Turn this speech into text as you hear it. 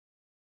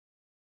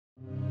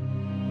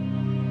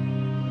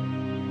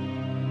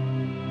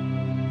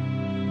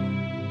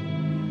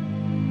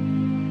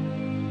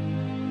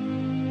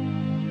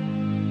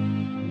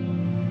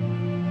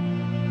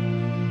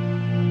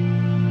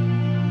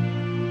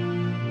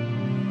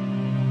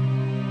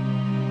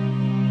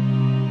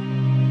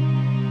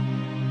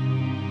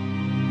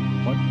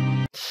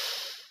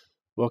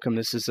Welcome.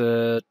 This is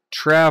a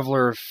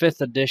Traveler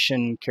 5th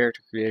edition character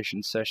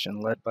creation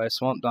session led by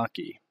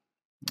Swampdonkey.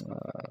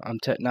 I'm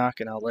TetNak,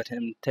 and I'll let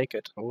him take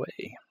it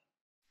away.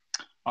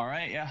 All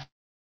right, yeah.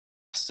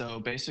 So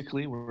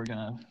basically, we're going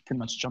to pretty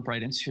much jump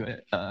right into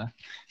it,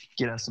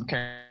 get us some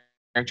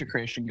character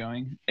creation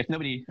going. If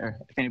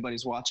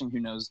anybody's watching who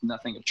knows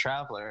nothing of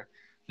Traveler,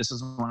 this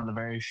is one of the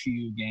very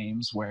few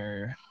games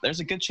where there's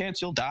a good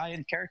chance you'll die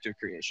in character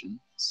creation.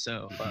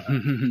 So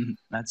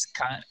that's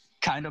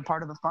kind of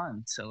part of the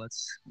fun. So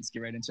let's get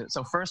right into it.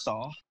 So first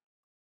off,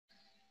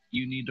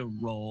 you need to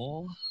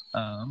roll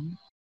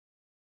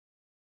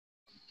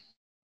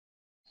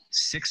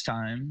 6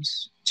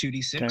 times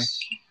 2d6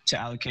 to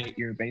allocate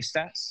your base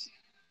stats.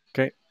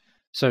 Okay,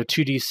 so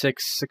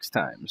 2d6 6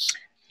 times.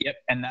 Yep,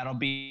 and that'll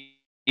be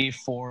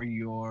for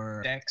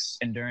your dex,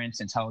 endurance,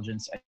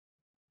 intelligence,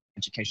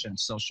 education, and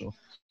social.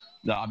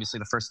 Obviously,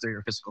 the first 3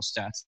 are physical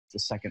stats. The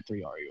second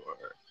 3 are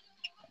your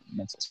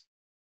mental stats.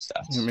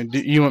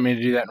 You want me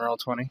to do that in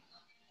Roll20?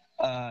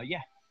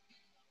 Yeah.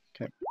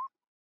 Okay.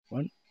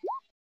 1,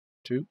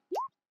 2,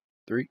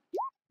 3,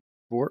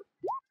 4,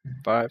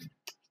 5,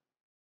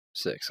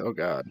 6. Oh,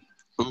 God.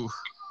 Ooh.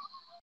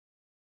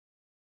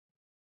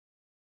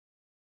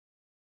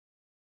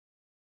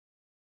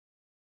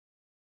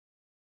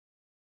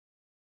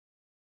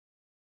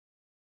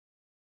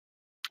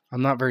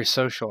 I'm not very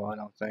social, I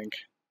don't think.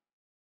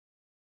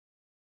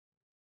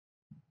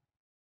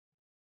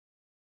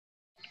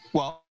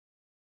 Well,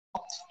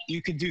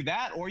 you could do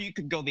that, or you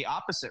could go the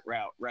opposite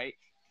route, right?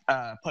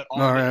 Put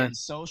all of it in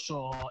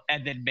social,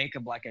 and then make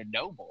him like a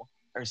noble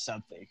or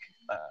something,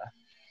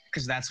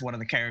 because that's one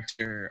of the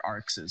character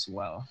arcs as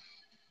well.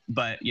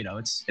 But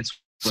it's.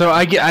 So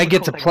I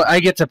get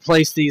to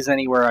place these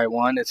anywhere I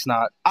want. It's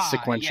not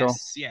sequential.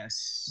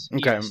 Yes.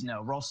 Okay. Yes,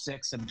 no, roll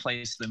 6 and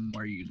place them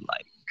where you'd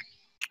like.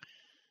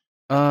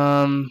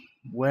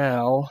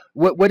 Well,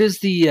 what is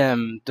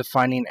the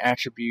defining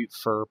attribute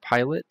for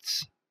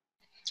pilots?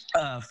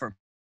 For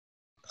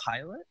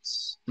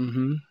pilots?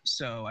 Mm-hmm.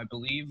 So I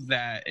believe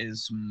that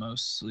is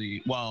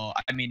mostly,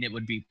 it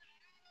would be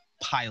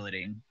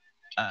piloting.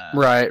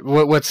 Right.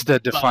 What's the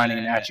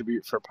defining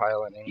attribute for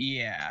piloting?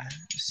 Yeah.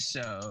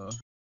 So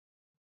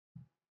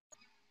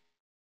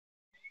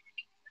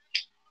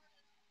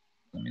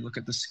let me look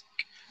at this.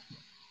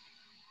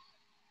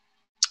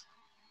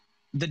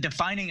 The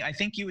defining, I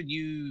think you would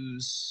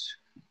use.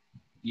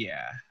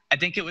 Yeah, I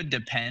think it would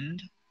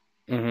depend.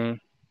 Mm-hmm.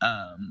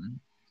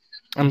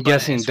 I'm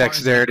guessing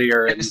dexterity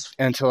or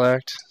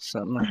intellect,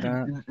 something like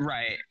that.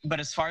 Right,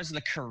 but as far as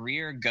the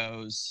career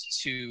goes,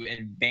 to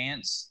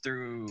advance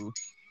through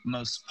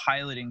most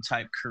piloting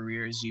type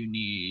careers, you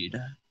need,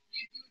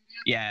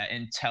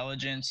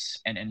 intelligence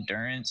and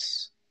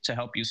endurance to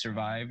help you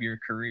survive your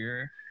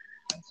career.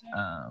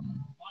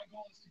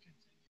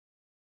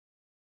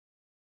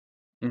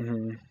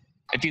 Mm-hmm.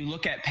 If you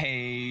look at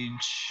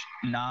page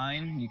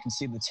 9, you can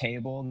see the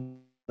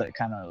table, that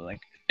kind of like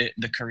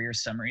the career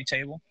summary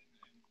table.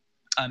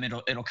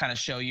 It'll kind of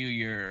show you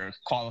your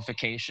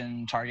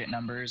qualification target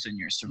numbers and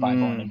your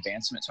survival and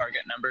advancement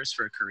target numbers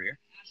for a career.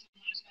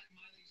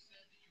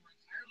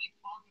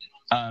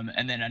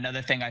 And then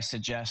another thing I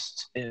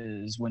suggest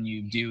is when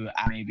you do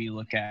maybe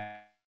look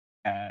at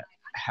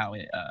how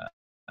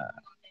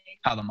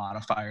the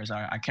modifiers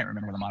are. I can't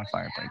remember what the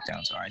modifier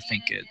breakdowns are. I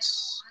think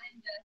it's.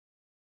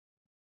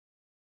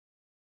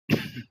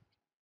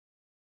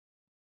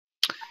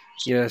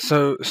 Yeah,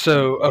 so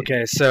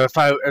okay, so if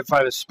I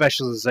was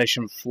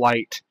specialization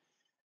flight,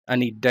 I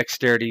need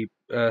dexterity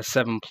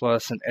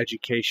 7+ and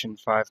education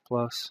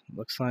 5+,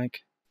 looks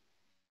like.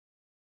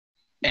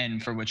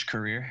 And for which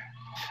career?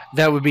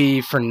 That would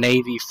be for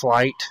Navy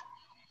flight.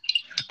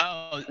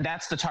 Oh,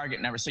 that's the target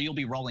number. So you'll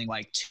be rolling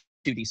like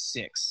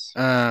 2d6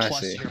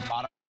 plus your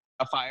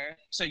modifier.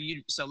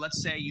 So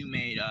let's say you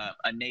made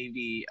a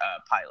Navy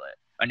pilot,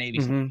 a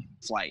Navy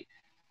flight.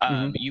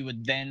 You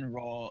would then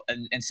roll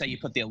and say you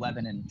put the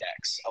 11 in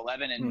dex.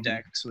 11 in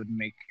dex would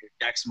make your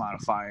dex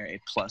modifier a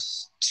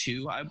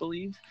 +2, I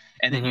believe,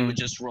 and then you would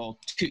just roll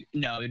 2.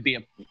 No, it'd be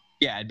a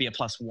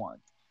 +1.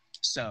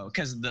 So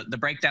because the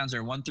breakdowns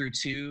are 1 through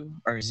 2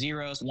 or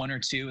zeros. 1 or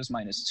 2 is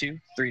 -2.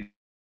 3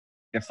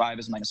 to 5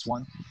 is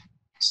 -1.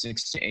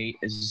 6 to 8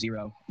 is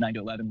 0. 9 to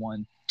 11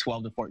 1.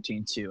 12 to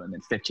 14 2, and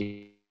then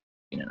 15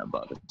 and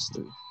above is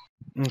 3.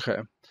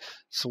 Okay,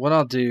 so what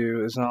I'll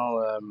do is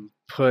I'll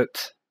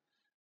put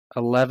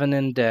 11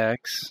 in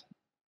dex.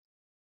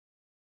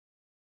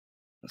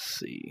 Let's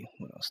see,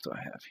 what else do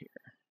I have here?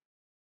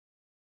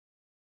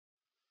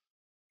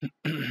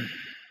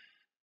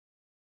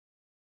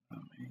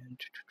 Oh man.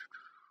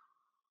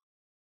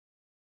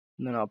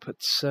 And then I'll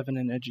put 7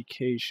 in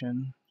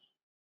education.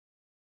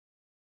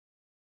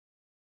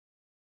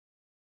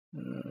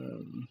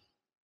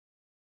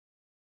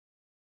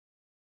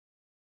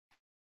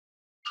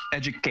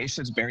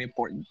 Education is very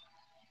important.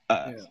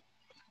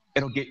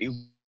 It'll get you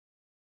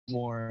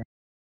more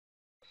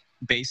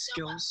base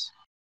skills,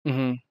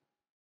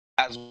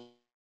 as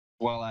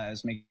well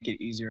as make it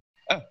easier.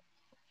 Oh,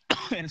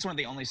 and it's one of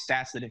the only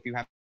stats that if you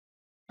have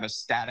a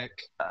static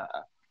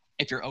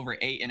if you're over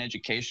 8 in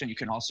education, you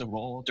can also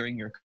roll during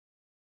your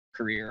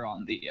career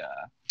on the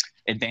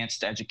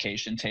advanced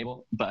education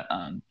table, but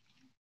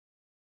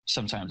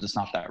sometimes it's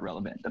not that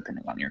relevant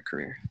depending on your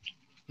career.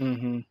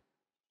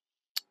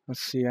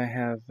 Let's see, I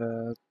have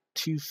 2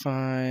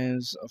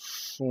 5s, a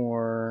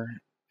 4,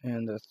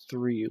 and a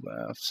 3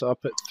 left. So I'll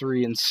put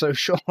 3 in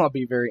social. I'll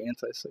be very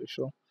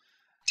antisocial.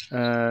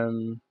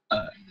 And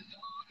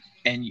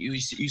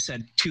you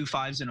said 2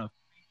 5s and a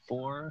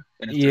 4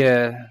 and a 3?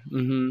 Yeah.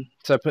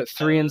 So I put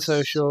 3 in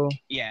social.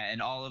 Yeah,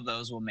 and all of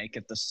those will make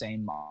it the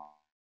same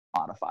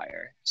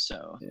modifier.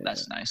 So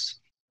that's nice.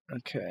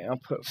 Okay, I'll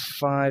put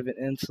 5 in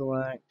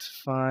intellect,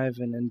 5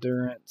 in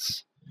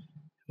endurance.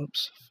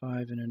 Oops,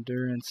 5 in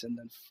endurance, and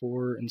then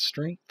 4 in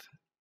strength.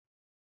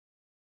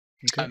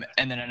 Okay.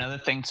 And then another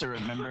thing to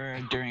remember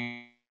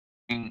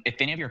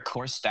if any of your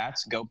core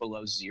stats go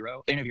below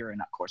 0, any of your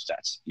not core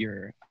stats,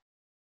 your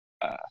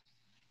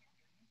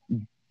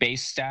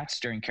base stats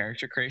during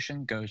character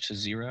creation go to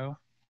 0.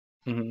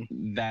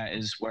 That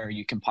is where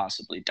you can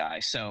possibly die.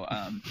 So,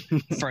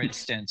 for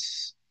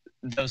instance,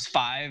 those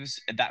 5s,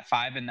 that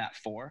 5 and that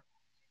 4,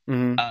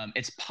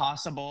 it's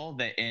possible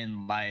that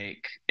in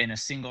a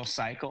single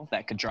cycle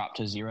that could drop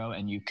to 0,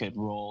 and you could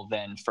roll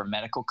then for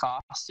medical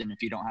costs, and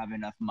if you don't have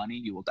enough money,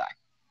 you will die.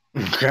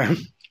 Okay.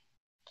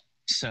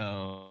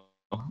 So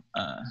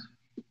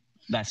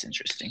that's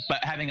interesting.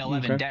 But having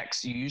 11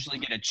 decks, you usually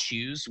get to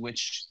choose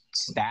which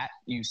stat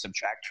you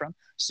subtract from.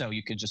 So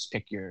you could just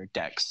pick your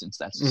decks since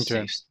that's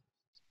safe.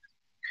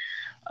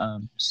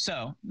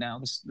 So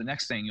now the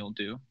next thing you'll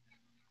do,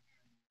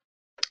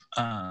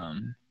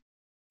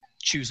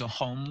 choose a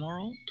home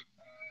world.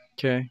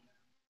 Okay.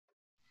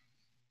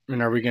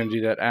 And are we going to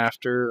do that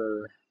after?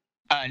 Or?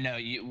 No,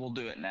 we'll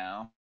do it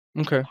now.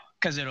 Okay.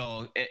 Because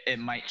it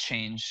might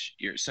change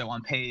your. So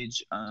on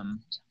page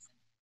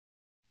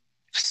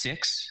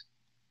 6,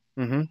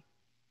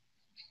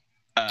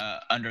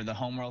 under the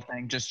homeworld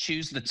thing, just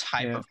choose the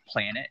type of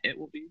planet it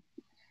will be.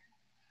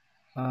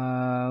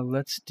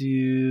 Let's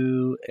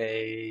do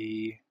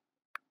a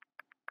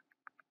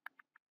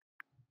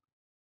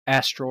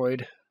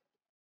asteroid.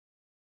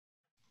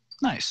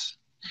 Nice.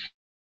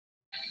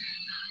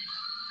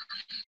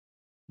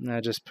 And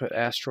I just put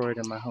asteroid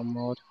in my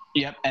homeworld.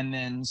 Yep, and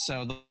then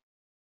so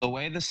the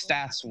way the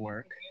stats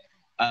work,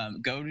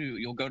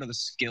 you'll go to the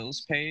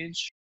skills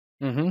page.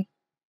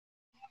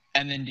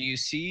 And then do you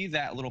see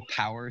that little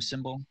power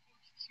symbol?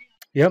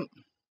 Yep.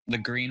 The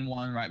green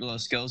one right below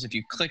skills. If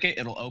you click it,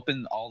 it'll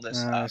open all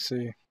this up. I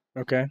see.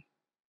 Okay.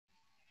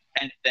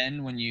 And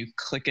then when you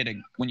click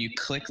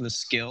the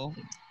skill,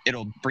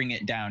 it'll bring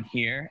it down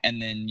here, and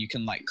then you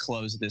can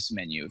close this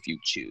menu if you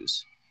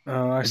choose.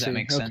 Oh, I see. Does that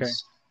make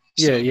sense?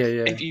 Yeah, so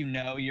yeah. If you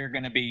know you're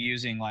going to be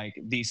using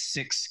these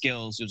 6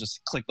 skills, you'll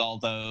just click all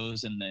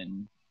those and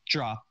then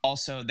drop.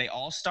 Also, they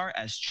all start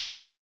as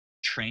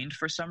trained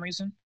for some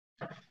reason.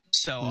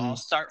 So I'll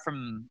start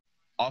from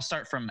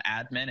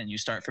admin, and you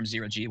start from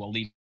 0G. We'll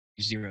leave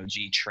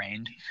 0G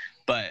trained,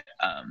 but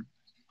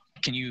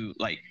can you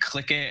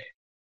click it,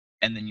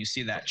 and then you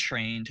see that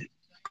trained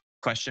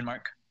question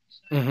mark?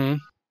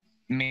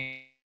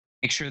 Make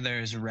sure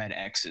there's red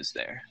X's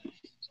there.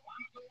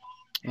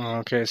 Oh,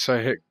 okay, so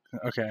I hit.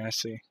 Okay, I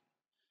see.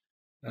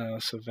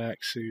 So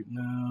vac suit,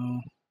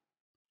 no.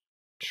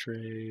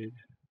 Trade,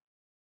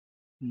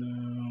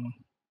 no.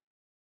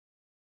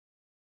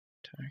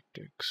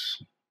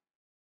 Tactics,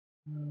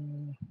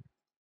 no.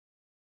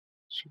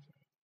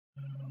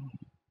 No.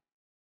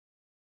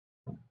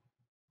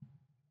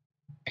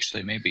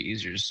 Actually, it may be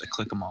easier just to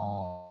click them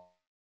all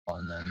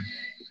and then.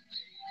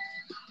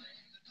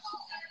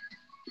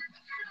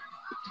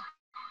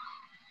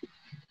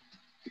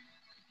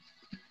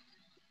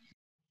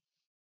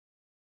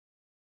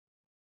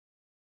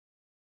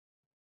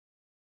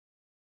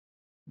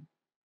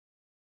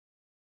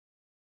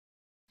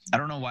 I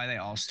don't know why they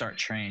all start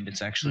trained.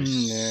 It's actually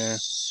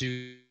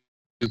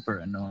super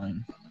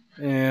annoying.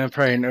 Yeah,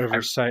 probably an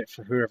oversight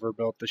for whoever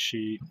built the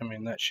sheet. I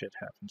mean, that shit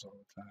happens all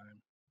the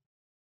time.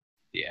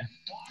 Yeah.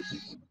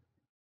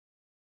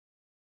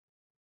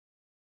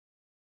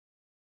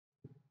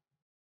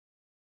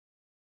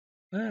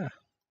 Ah.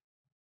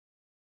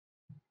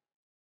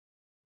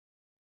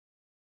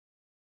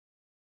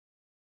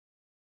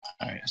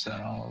 All right, is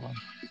that all of them?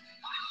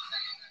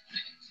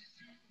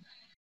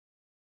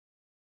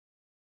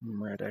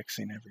 I'm red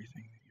Xing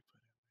everything that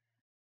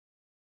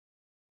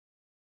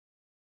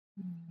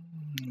you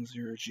put in.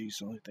 0G is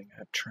the only thing I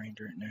have trained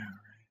right now,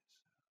 right?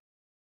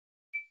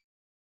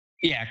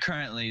 Yeah,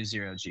 currently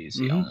 0G is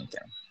the only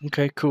thing.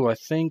 Okay, cool. I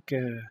think.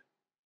 All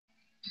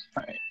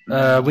right.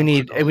 We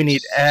need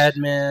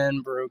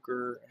admin,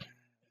 broker,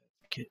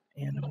 get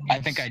animals. I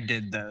think I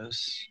did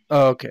those.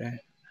 Oh, okay.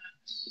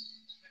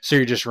 So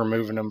you're just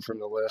removing them from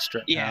the list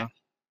right now?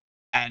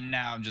 And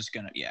now I'm just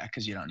gonna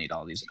because you don't need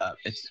all these up.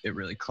 It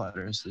really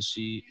clutters the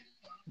sheet.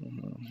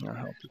 I'll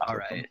help you. All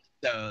right.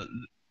 So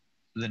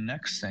the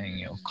next thing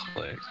you'll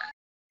click,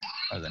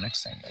 or the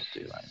next thing you'll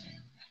do, I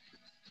mean.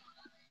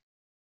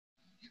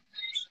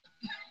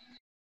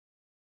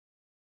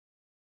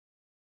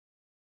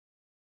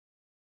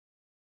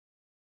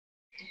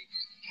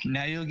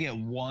 Now you'll get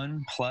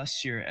 1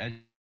 plus your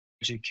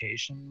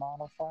education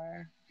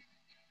modifier,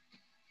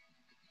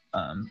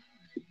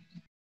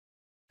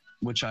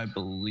 which I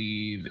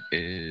believe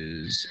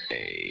is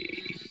a.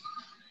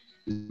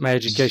 My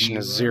education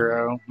is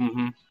 0.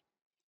 Mm-hmm.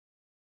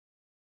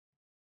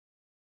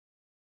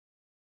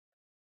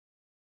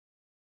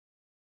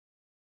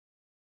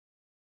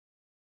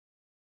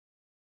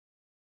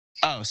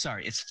 Oh,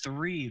 sorry. It's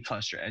 3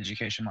 plus your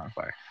education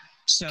modifier.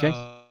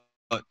 So,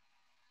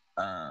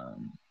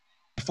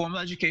 formal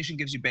education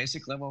gives you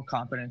basic level of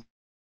competence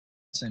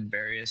in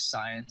various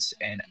science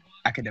and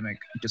academic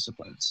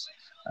disciplines.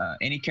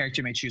 Any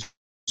character may choose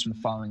from the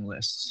following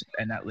lists,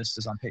 and that list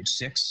is on page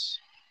 6.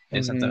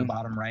 It's at the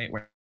bottom right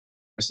where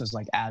it says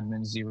like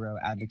admin 0,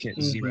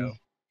 advocate 0.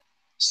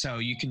 So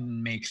you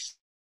can make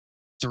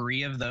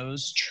 3 of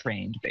those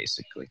trained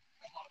basically,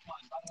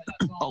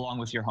 along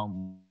with your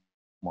home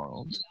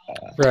world.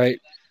 Right.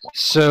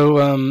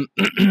 So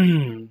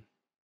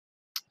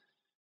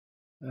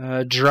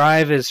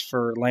drive is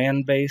for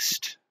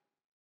land-based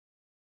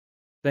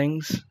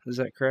things. Is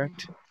that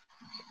correct?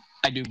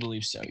 I do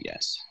believe so,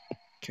 yes.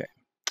 Okay.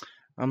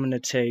 I'm going to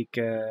take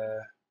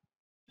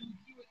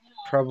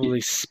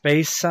probably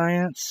space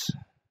science.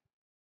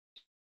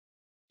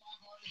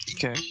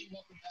 Okay.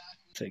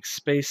 Take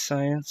space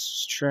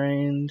science,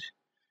 trained.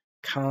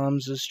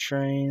 Comms is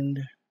trained.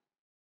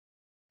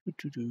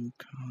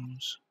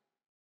 Comms.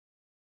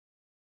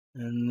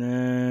 And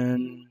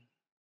then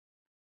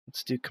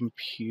let's do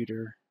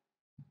computer.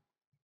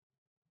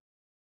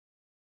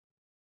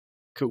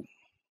 Cool.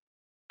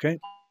 Okay.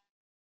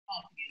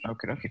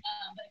 Okay.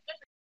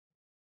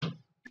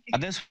 At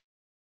this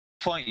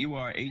point, you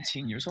are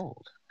 18 years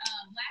old.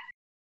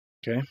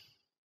 Okay.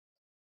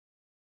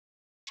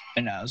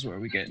 And now is where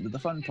we get into the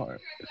fun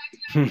part.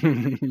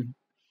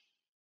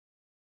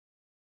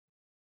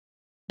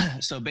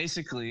 So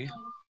basically,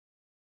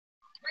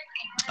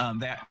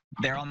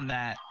 they're on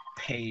that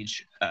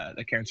page,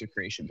 the character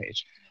creation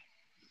page,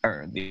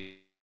 or not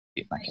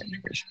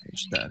character creation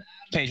page, the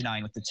page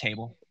 9 with the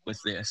table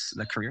with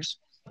the careers.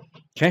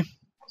 Okay.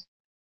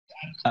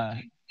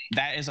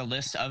 That is a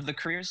list of the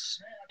careers,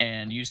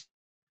 and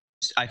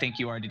I think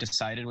you already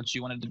decided what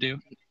you wanted to do.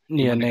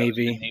 Yeah,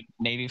 Navy.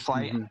 Navy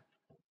flight. Mm-hmm.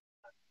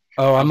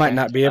 Oh, I might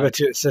not be able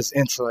to. It says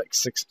intellect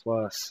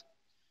 6+.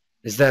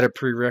 Is that a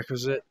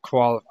prerequisite?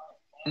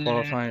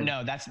 Qualifying?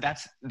 No,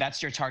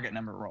 that's your target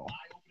number roll.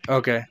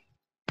 Okay.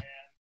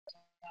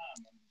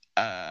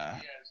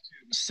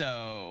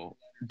 So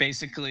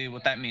basically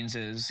what that means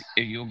is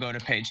if you'll go to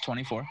page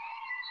 24.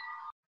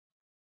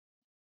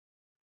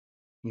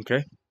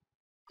 Okay.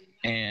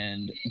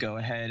 And go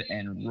ahead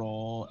and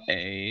roll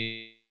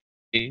a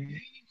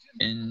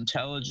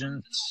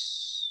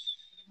intelligence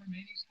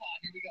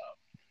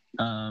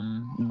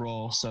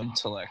roll some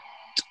intellect.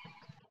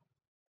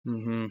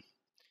 Mm-hmm.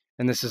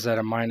 And this is at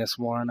a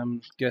 -1,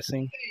 I'm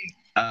guessing.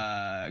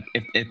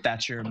 If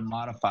that's your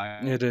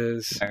modifier. It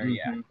is. Mm-hmm.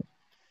 Yeah.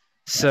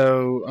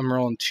 So I'm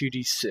rolling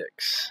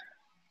 2d6.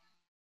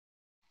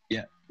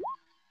 Yeah.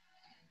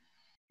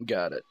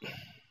 Got it.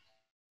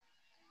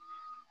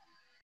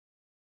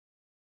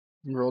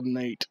 Rolled an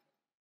 8.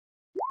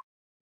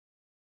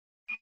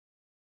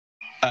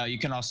 You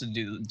can also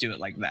do it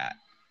like that.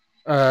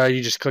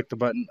 You just click the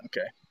button.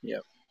 Okay.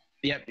 Yep.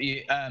 Yep.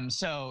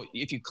 So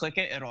if you click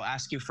it, it'll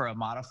ask you for a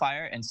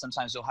modifier, and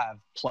sometimes you'll have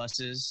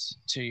pluses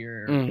to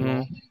your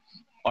roll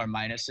or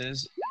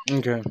minuses.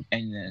 Okay.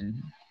 And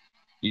then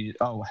you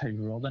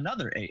rolled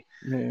another 8.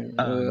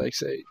 Yeah, like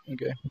 8.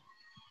 Okay.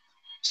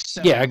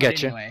 So, yeah, I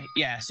got anyway,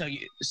 yeah. So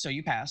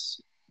you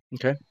pass.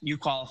 Okay. You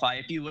qualify.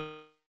 If you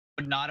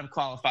would not have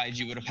qualified,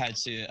 you would have had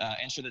to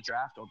enter the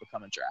draft or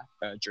become a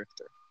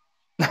drifter.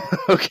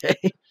 Okay.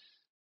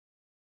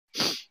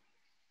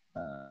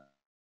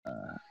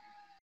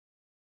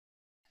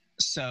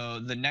 So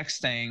the next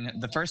thing,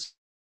 the first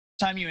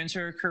time you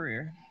enter a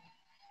career,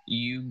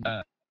 you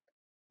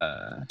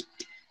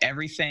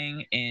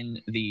everything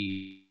in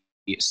the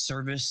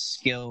service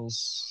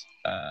skills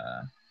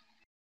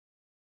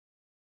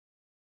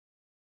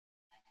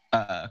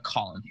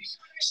column.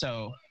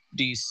 So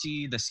do you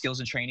see the skills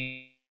and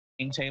training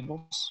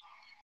tables?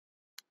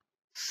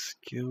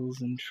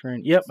 Skills and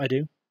training. Yep, I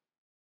do.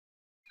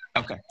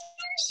 Okay.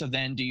 So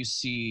then do you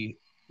see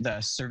the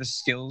service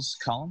skills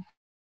column?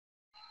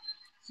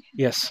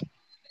 Yes.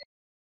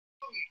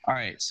 All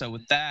right. So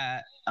with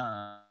that,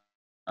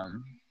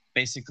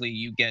 basically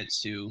you get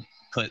to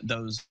put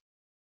those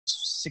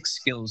 6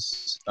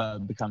 skills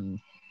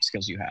become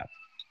skills you have.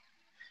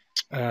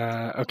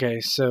 Okay.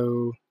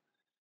 So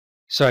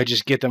I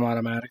just get them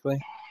automatically?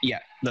 Yeah.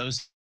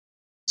 Those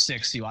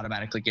 6 you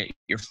automatically get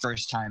your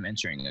first time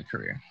entering a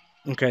career.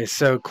 Okay.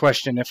 So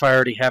question, if I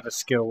already have a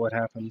skill, what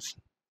happens?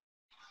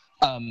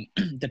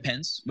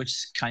 Depends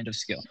which kind of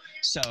skill.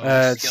 So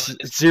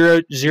it's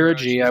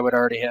 0G. I would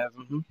already have.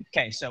 Mm-hmm.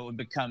 Okay, so it would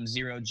become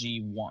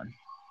 0G1.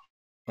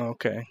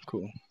 Okay,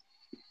 cool.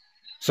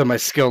 So my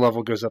skill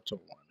level goes up to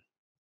 1.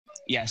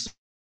 Yes.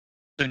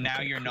 So now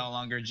you're no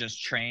longer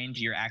just trained;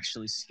 you're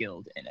actually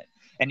skilled in it.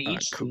 and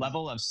each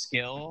level of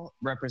skill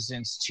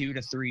represents 2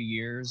 to 3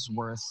 years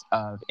worth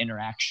of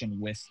interaction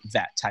with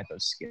that type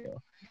of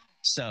skill.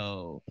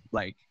 So,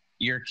 like,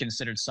 you're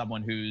considered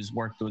someone who's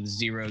worked with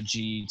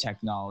 0G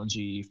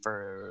technology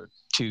for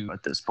 2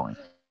 at this point.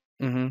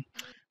 Mm-hmm.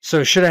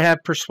 So should I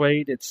have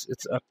Persuade? It's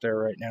up there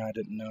right now. I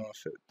didn't know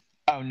if it.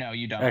 Oh no,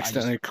 you don't.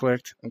 Accidentally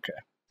clicked. Okay.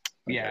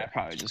 Yeah, I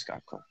probably just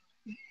got clicked.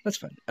 That's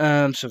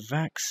fine. So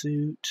vac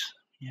suit.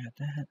 Yeah,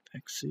 that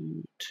vac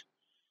suit.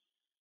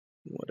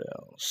 What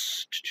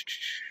else?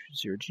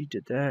 0G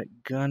did that.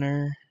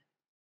 Gunner.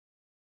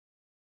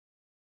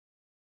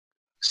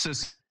 So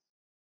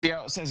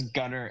yeah, it says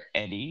Gunner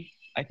Eddie,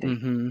 I think.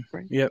 Mm-hmm.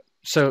 Right? Yep.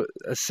 So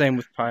same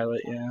with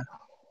pilot. Yeah.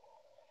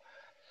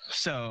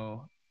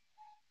 So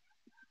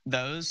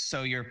those.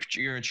 So you're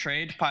a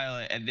trained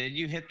pilot, and then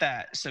you hit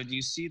that. So do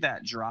you see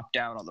that drop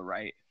down on the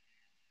right,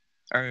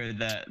 or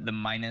the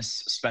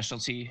minus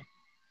specialty?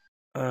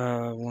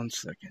 1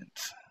 second.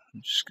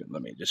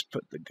 Let me just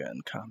put the gun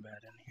combat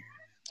in here.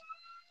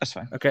 That's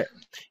fine. Okay.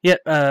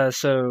 Yeah.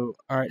 So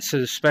all right. So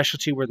the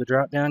specialty where the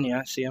drop down. Yeah,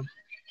 I see them.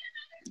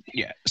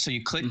 Yeah. So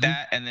you click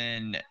that, and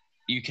then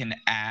you can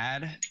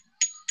add,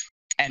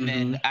 and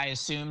then I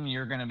assume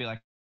you're gonna be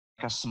like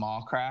a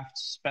small craft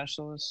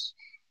specialist.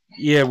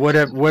 Yeah.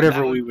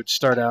 Whatever we would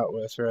start out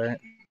with, right?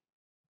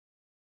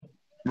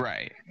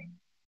 Right.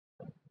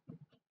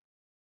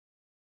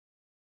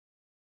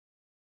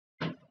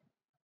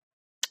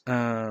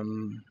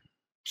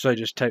 So I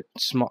just type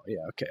small.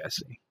 Yeah. Okay. I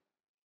see.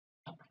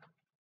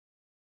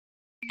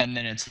 And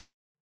then it's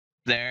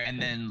there, and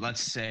then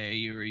let's say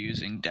you were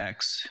using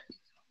Dex.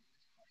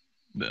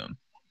 Boom.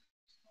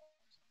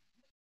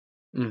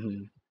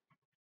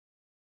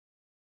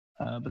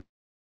 But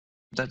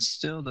that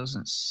still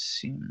doesn't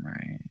seem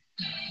right.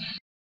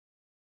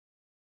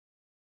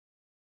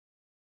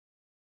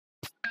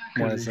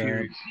 Why is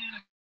that?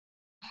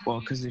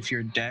 Well, because if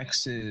your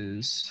Dex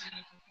is,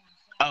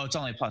 it's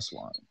only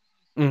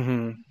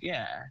 +1.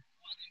 Yeah.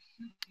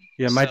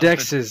 Yeah, my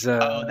Dex is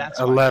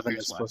 11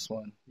 is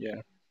 +1.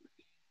 Yeah.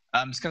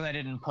 It's because I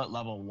didn't put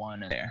level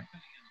 1 in there.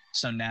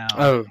 So now.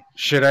 Oh,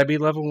 should I be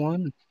level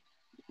 1?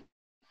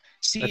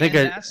 See,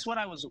 that's what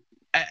I was.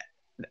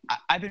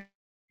 I've been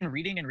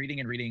reading,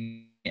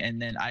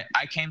 and then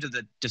I came to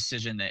the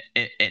decision that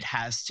it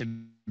has to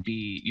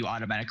be you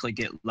automatically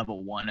get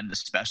level 1 in the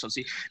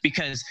specialty,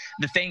 because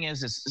the thing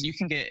is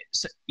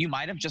you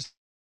might have just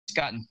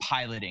gotten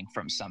piloting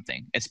from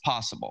something. It's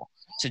possible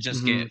to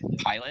just get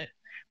pilot,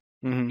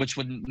 which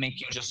would make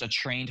you just a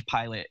trained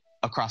pilot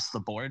across the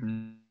board,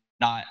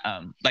 not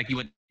like you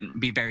wouldn't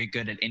be very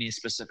good at any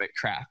specific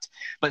craft.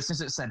 But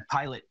since it said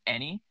pilot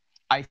any,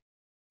 I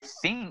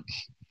think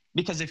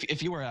because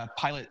if you were a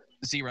pilot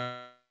 0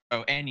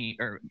 any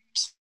or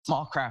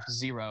small craft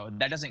 0,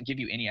 that doesn't give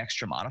you any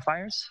extra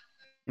modifiers.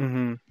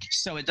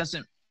 So it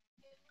doesn't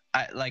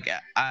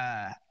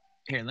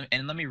here,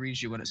 let me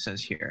read you what it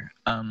says here.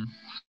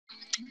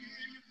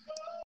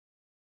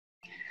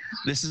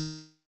 This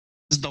is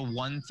the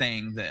one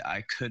thing that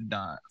I could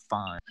not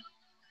find,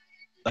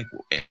 like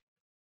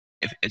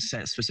if it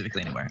says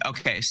specifically anywhere.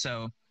 Okay,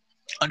 so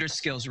under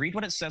skills, read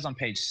what it says on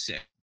page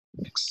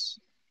 6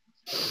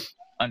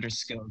 under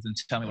skills and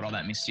tell me what all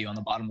that means to you on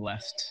the bottom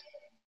left.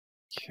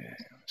 Okay,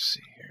 let's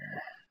see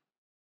here.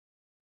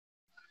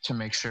 To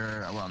make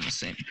sure we're on the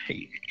same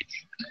page.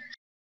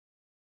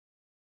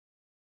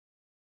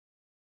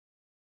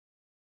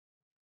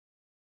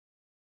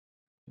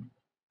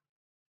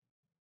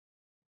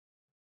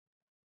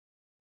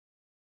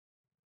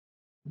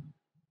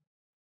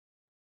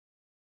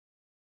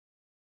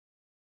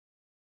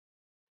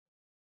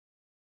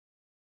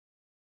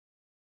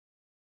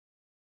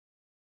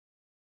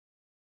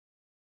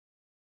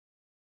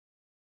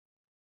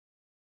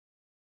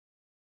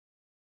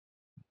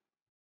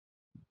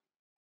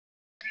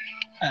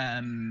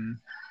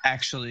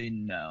 Actually,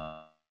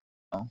 no.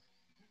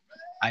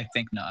 I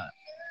think not.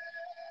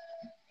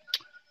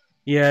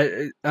 Yeah,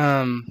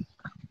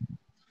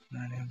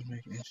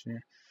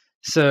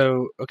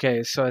 so,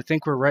 okay, so I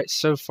think we're right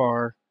so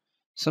far.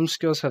 Some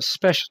skills have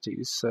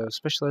specialties, so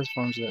specialized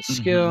forms of that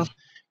skill.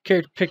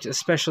 Character picked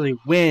especially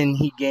when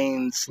he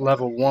gains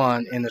level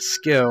 1 in a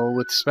skill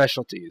with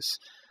specialties.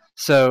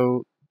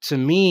 So, to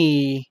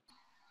me,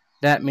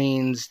 that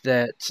means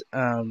that,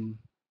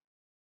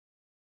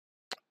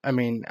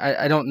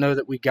 I don't know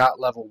that we got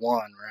level 1,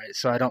 right?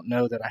 So I don't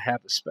know that I have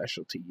a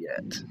specialty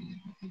yet.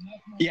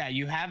 Yeah,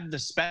 you have the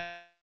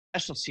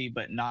specialty,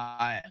 but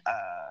not.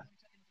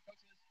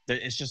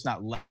 It's just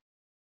not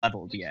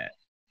leveled yet,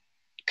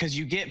 because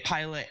you get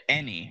pilot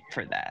any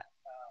for that.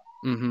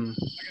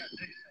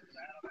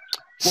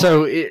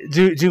 So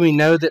do we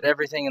know that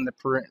everything in the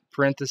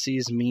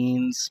parentheses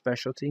means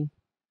specialty?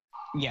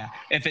 Yeah,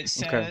 if it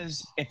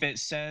says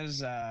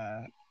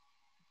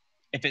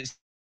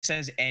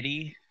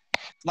Eddie,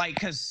 like,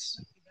 because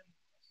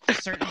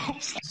certain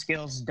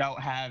skills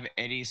don't have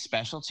Eddie's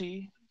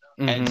specialty,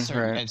 and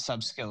certain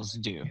sub skills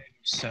do.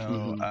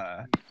 So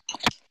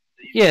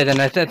yeah, then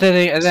I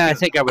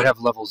think I would have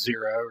level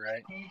 0,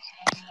 right?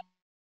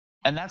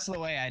 And that's the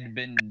way I'd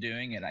been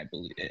doing it, I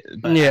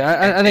believe. But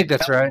yeah, I think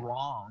that's right.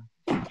 Wrong.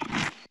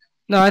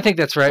 No, I think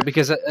that's right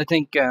because I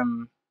think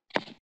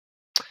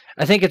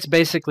it's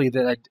basically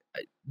that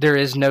there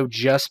is no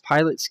just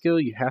pilot skill.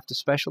 You have to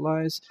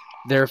specialize.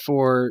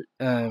 Therefore,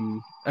 I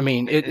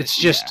mean, it's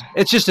just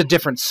a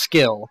different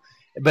skill,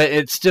 but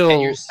it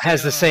still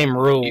has the same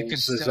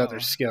rules as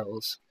other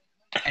skills.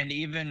 And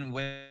even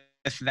with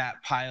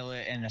that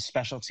pilot and a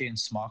specialty in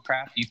small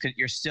craft,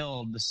 you're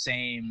still the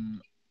same.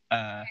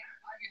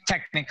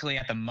 Technically,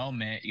 at the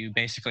moment, you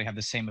basically have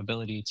the same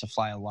ability to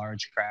fly a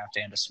large craft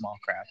and a small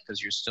craft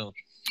because you're still,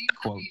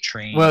 quote,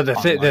 trained. Well, the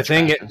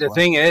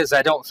thing is,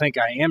 I don't think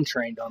I am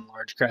trained on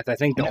large craft. I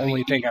think the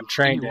only thing I'm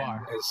trained in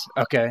is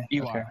okay.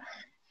 You are.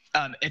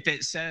 If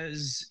it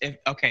says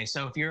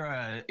so if you're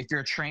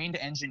a trained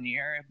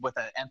engineer with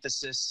an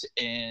emphasis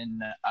in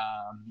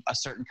a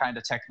certain kind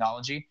of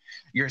technology,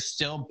 you're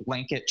still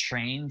blanket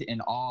trained in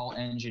all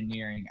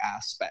engineering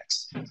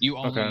aspects. You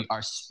only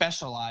are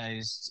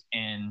specialized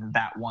in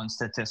that one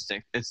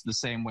statistic. It's the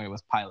same way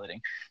with piloting.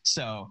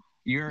 So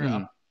you're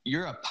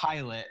a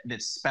pilot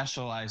that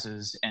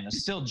specializes and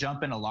still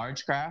jump in a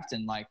large craft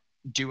and like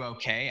do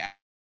okay,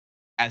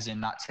 as in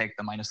not take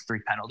the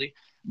 -3 penalty,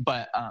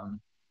 but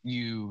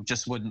you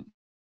just wouldn't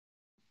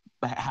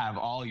have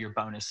all your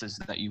bonuses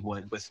that you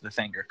would with the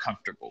thing you're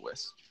comfortable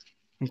with.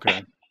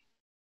 Okay.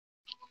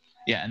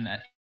 Yeah, and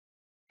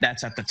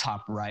that's at the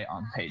top right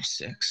on page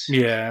 6.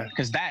 Yeah.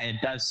 Because that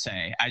it does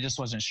say. I just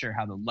wasn't sure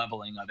how the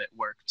leveling of it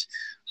worked.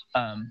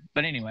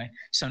 But anyway,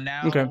 so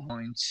now we're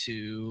going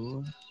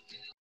to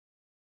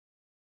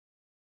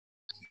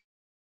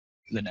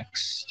the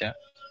next step.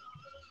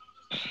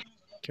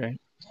 Okay.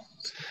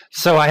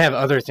 So I have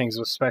other things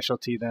with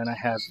specialty then. I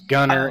have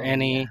gunner,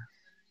 any,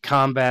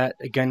 gun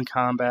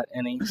combat,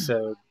 any.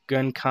 So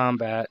gun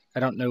combat, I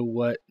don't know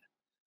what,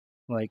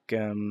 like,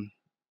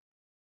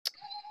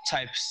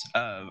 types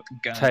of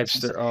guns.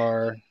 Types there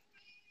are.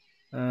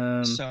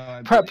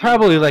 So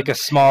probably like a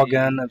small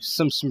gun of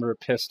some sort of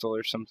pistol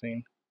or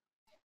something.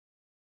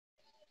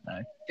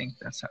 I think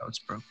that's how it's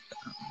broken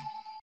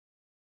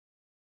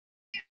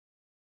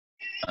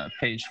down.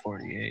 Page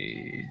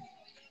 48.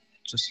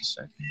 Just a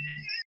second.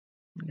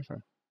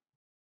 Okay.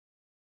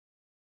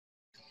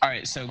 All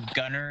right, so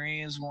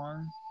gunnery is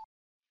one.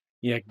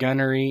 Yeah,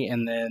 gunnery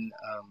and then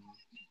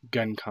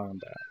gun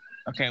combat.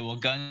 Okay, well,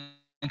 gun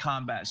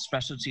combat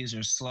specialties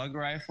are slug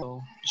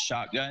rifle,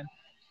 shotgun,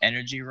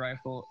 energy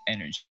rifle,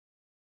 energy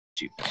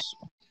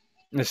pistol.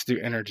 Let's do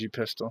energy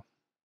pistol.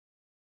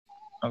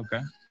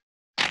 Okay.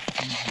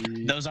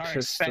 Those are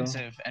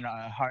expensive and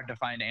hard to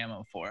find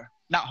ammo for.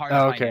 Not hard to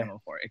find ammo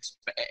for.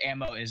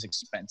 Ammo is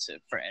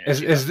expensive for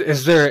energy.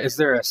 Is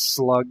there a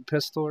slug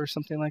pistol or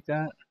something like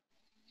that?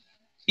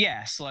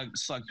 Yeah, slug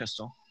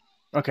pistol.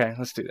 Okay,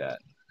 let's do that.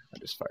 I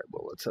just fire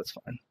bullets. That's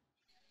fine.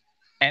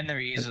 And they're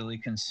easily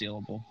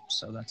concealable,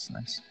 so that's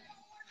nice.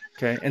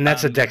 Okay, and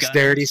that's a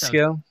dexterity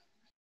skill?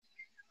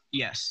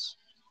 Yes.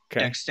 Okay.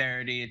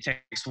 Dexterity, it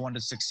takes 1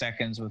 to 6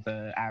 seconds with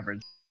an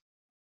average.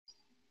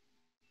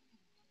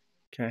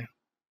 Okay.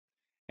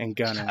 And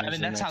gunner. I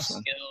mean, that's how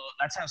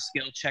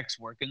skill checks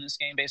work in this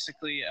game,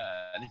 basically.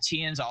 The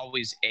TN's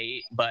always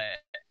 8,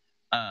 but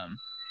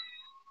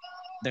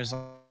there's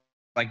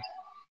like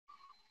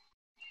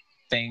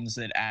things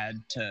that add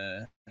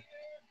to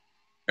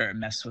or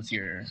mess with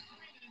your.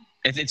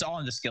 It's all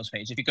in the skills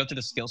page. If you go to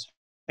the skills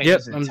page,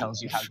 it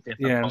tells you how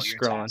difficult your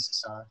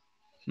tasks are.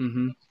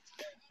 Mm-hmm.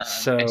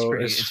 So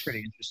it's pretty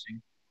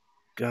interesting.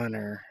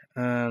 Gunner.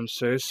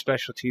 So his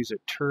specialties are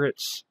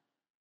turrets,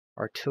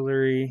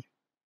 artillery.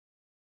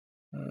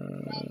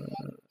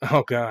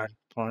 Oh god,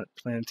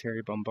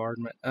 planetary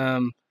bombardment.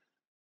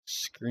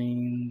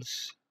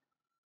 Screens.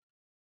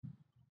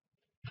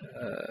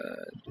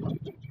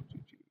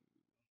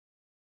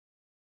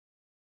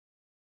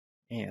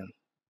 Man,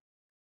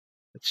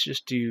 let's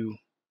just do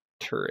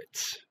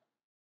turrets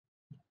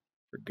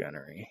for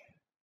gunnery.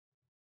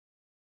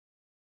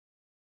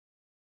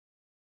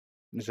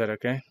 Is that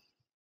okay?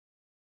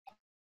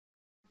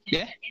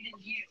 Yeah.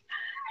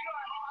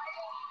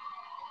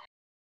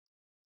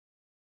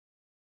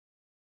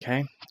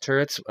 Okay,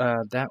 turrets.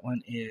 That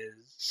one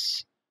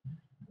is.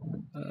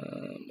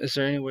 Is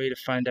there any way to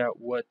find out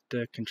what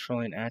the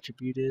controlling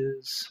attribute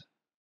is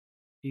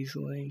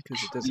easily?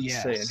 Because it doesn't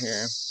say in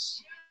here.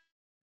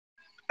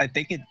 I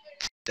think it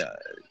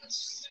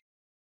does.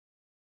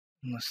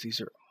 Unless these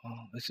are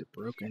all. Is it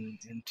broken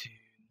into?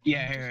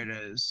 Yeah, here it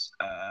is.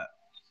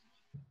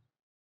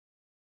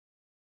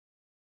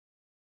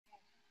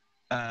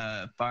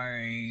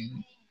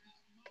 Firing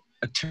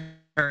a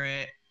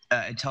turret,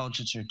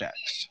 intelligence or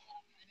dex.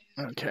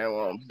 Okay,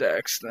 well,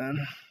 dex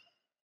then.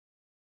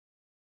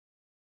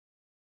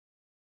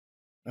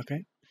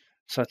 Okay,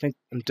 so I think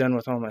I'm done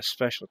with all my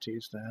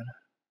specialties then.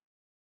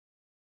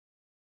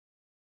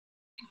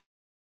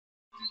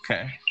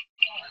 Okay.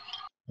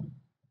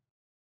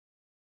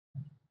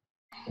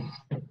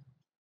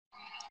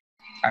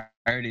 I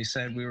already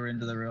said we were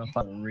into the real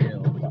fun.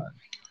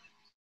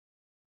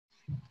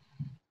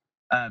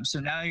 So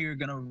now you're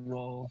gonna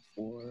roll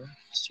for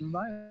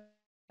survival.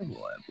 I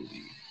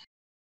believe.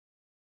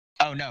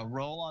 Oh no,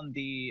 roll on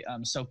the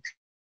so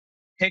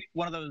pick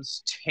one of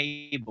those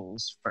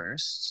tables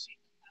first.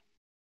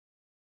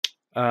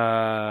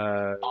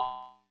 On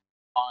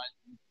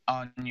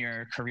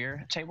your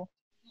career table.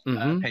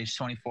 Mm-hmm. Page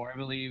 24, I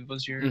believe,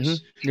 was yours.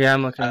 Mm-hmm. Yeah,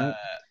 I'm looking at it.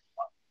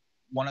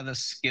 One of the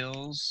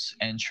skills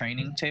and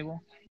training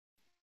table.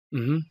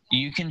 Mm-hmm.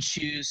 You can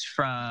choose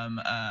from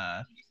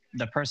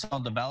the personal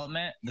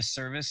development, the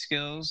service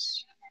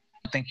skills.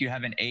 I think you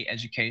have an 8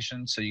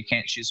 education, so you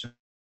can't choose from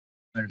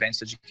an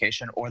advanced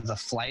education, or the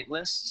flight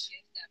list.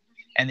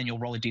 And then you'll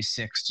roll a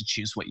d6 to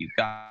choose what you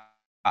got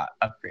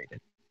upgraded.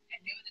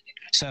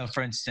 So,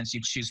 for instance,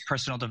 you choose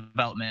personal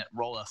development,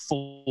 roll a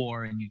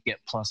 4, and you get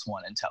 +1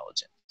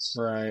 intelligence.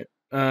 Right.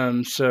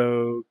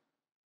 So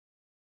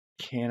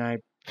can I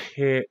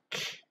pick?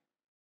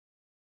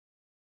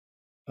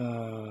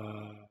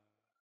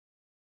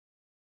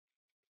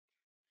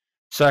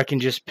 So I can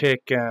just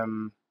pick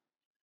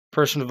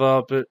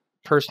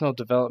personal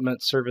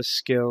development, service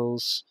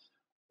skills,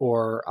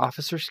 or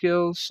officer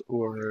skills,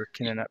 or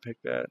can I not pick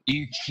that?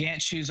 You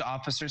can't choose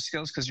officer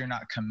skills because you're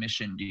not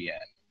commissioned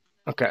yet.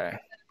 Okay.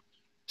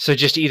 So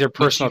just either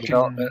personal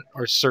development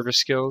or service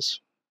skills?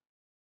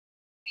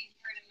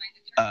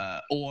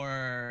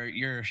 Or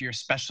your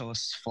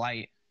specialist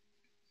flight.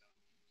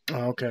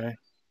 Oh, okay.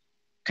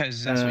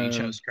 Because that's what you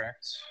chose,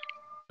 correct?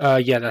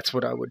 Yeah, that's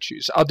what I would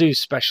choose. I'll do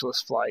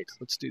specialist flight.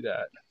 Let's do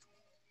that.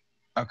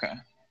 Okay.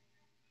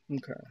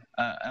 Okay.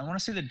 I want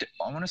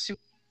to see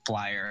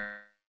flyer.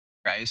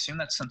 I assume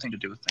that's something to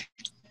do with like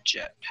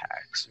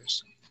jetpacks or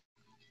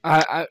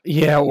something.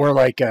 Yeah, or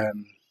like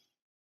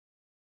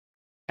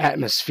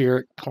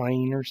atmospheric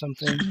plane or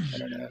something. I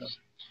don't know.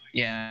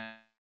 Yeah.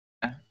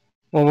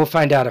 Well, we'll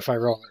find out if I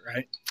roll it,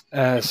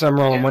 right? So I'm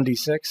rolling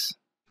 1d6.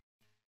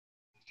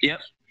 Yep.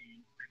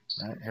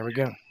 All right, here we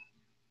go.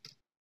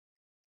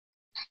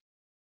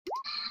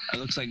 It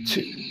looks like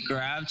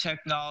grav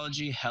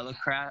technology,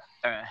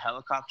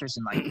 helicopters,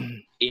 and like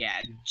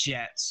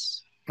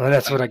jets. Well,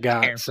 that's what I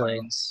got.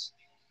 Airplanes.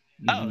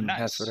 So, oh, nice.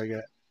 That's what I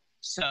got.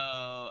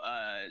 So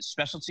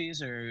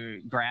specialties or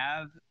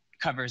grav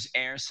covers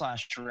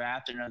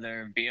air/raft and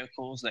other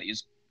vehicles that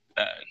use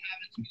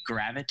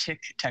gravitic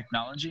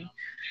technology.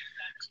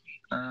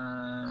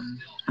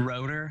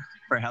 Rotor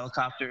for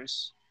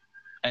helicopters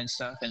and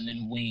stuff, and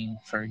then wing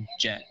for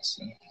jets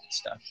and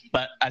stuff.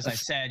 But as I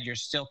said, you're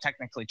still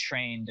technically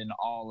trained in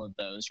all of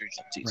those.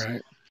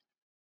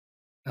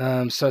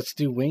 Right. So let's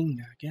do wing,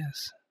 I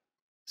guess.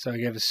 So I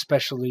have a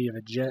specialty of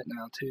a jet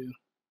now too.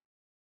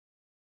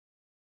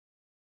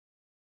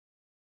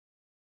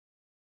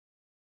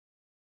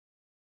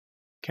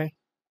 Okay.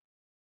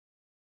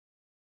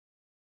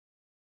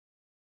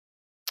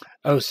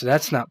 Oh, so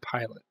that's not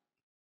pilot.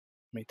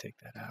 Let me take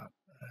that out.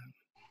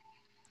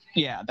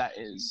 Yeah, that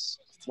is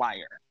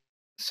flyer.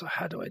 So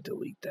how do I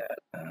delete that?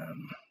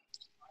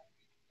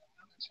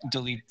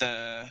 Delete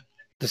the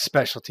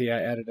specialty.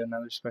 I added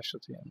another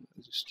specialty.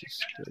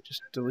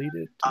 Just delete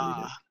it.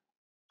 I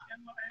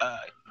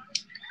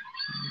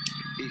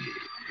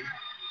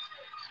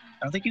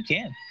don't think you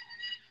can.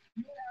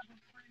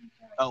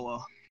 Oh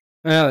well.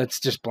 Well, it's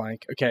just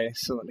blank. Okay,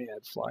 so let me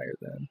add flyer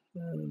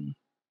then.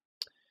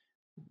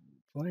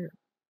 Flyer.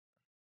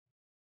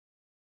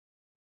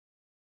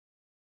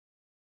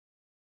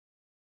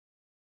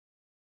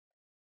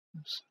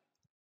 Oops.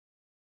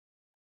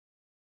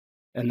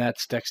 And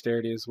that's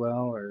dexterity as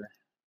well, or?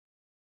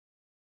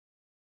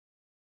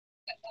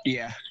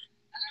 Yeah.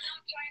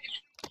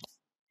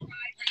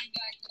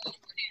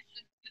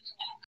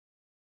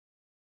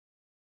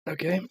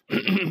 Okay.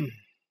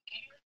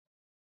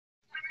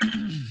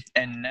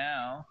 And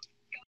now,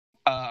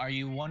 are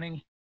you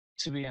wanting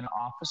to be an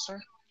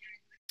officer?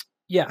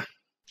 Yeah.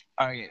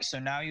 All right. So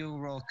now you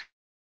roll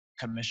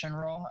commission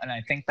roll, and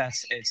I think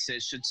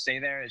it should stay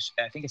there.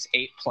 I think it's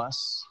 8+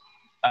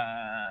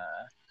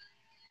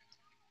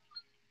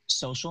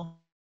 social.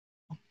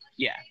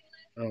 Yeah.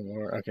 Oh,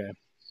 Lord. Okay.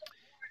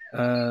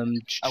 Oh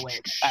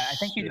wait, I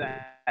think you do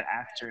that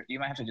after. You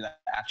might have to do that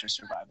after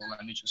survival.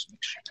 Let me just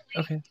make sure.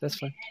 Okay, that's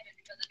fine.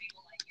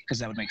 Because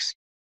that would make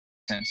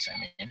sense. I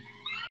mean.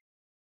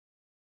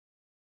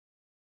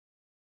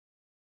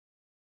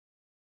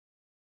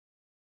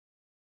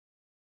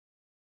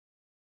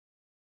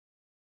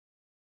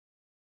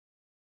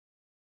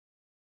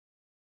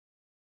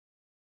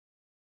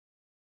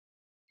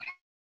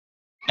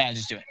 Yeah,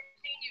 just do it.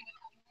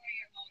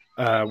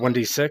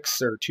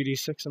 1d6 or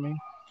 2d6, I mean?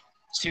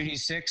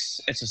 2d6,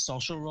 it's a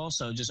social roll,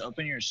 so just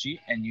open your sheet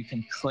and you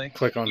can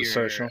click on your,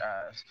 social.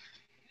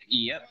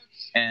 Yep,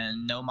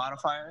 and no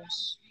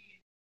modifiers.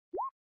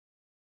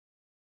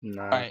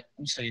 No. All right,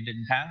 so you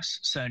didn't pass.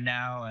 So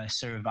now a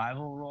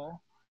survival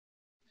roll.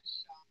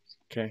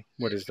 Okay,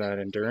 what is that?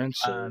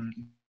 Endurance?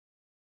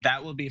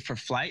 That will be for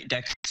flight.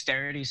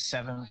 Dexterity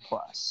 7+.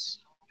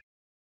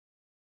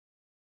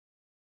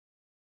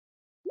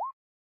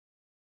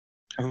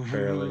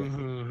 Barely.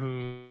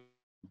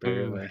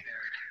 Barely.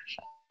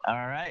 All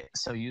right,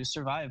 so you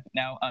survive.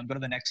 Now go to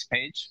the next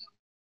page.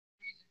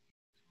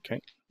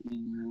 Okay.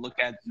 Look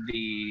at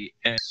the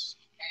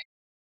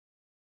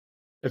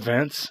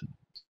Advance?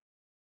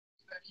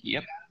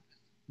 Yep.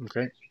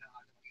 Okay.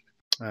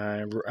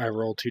 I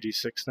roll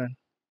 2d6 then?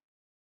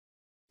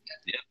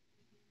 Yep.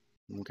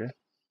 Okay.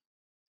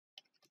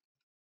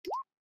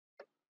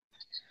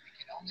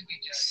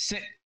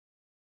 6.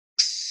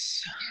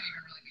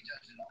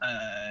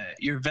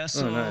 Your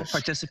vessel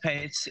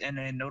participates in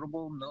a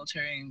notable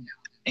military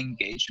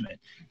engagement.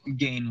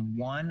 Gain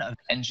 1 of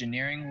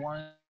engineering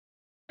 1,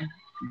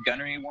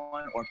 gunnery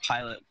 1, or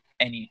pilot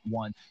any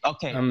 1.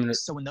 Okay,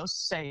 so when those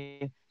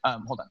say,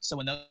 hold on. So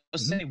when those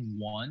say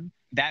 1,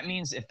 that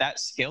means if that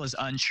skill is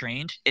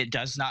untrained, it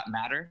does not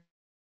matter.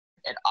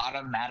 It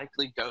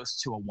automatically goes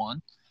to a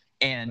 1.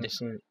 And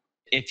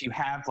if you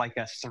have like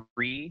a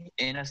 3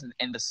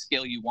 in the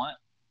skill you want,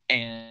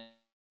 and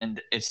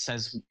it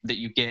says that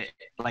you get,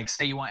 like,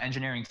 say you want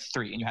engineering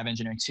 3 and you have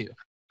engineering 2,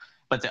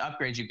 but the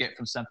upgrade you get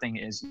from something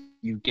is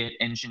you get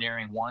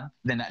engineering 1,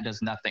 then that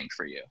does nothing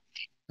for you.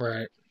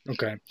 Right.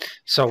 Okay.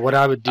 So what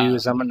I would do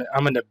is I'm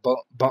gonna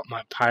bump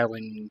my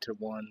piloting to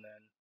 1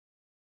 then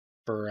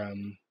for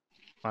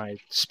my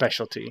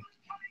specialty.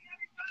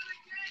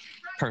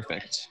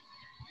 Perfect.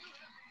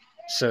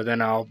 So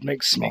then I'll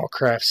make small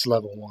crafts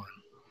level 1.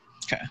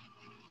 Okay.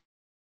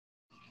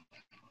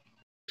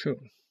 Cool.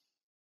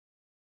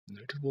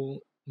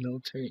 Notable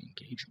military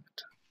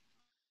engagement.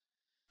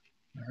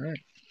 All right.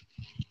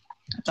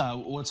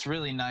 What's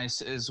really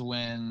nice is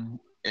when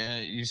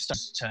you start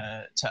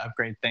to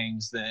upgrade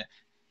things that,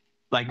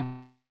 like,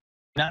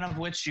 none of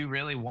which you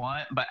really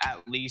want, but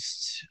at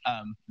least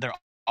they're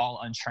all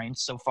untrained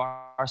so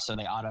far, so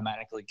they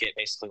automatically get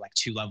basically like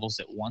 2 levels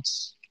at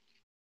once.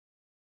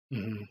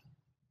 Mm-hmm.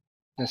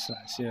 That's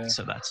nice, yeah.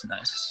 So that's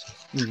nice.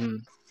 Mm-hmm.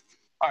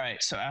 All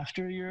right, so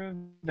after your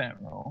event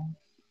roll,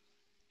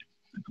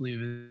 I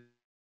believe it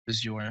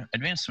is your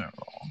advancement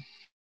roll.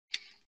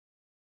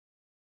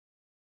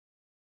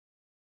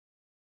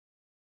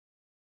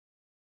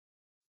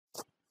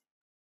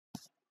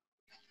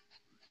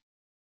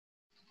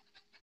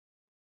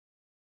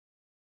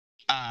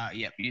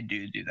 Yep, you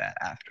do that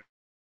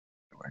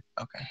afterward.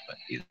 Okay, but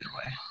either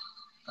way.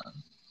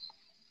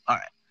 All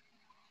right.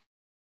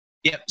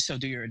 Yep, so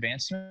do your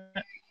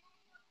advancement.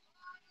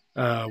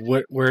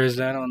 Where is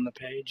that on the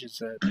page? Is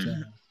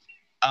that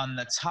on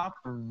the top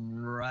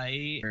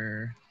right?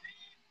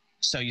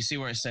 So you see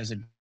where it says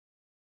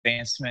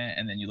advancement,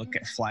 and then you look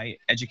at flight,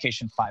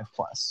 education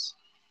 5+.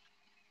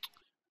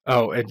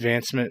 Oh,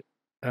 advancement.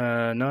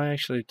 No, I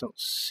actually don't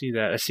see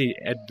that. I see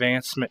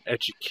advancement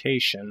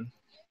education.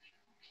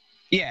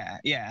 Yeah.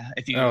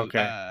 If you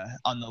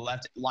on the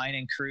left, line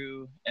and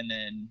crew, and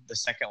then the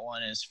second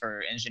one is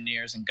for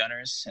engineers and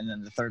gunners, and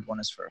then the third one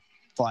is for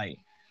flight.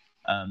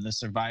 The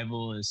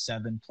survival is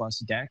 7+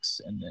 dex,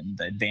 and then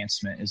the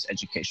advancement is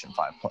education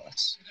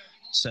 5+.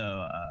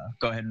 So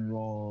go ahead and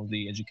roll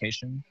the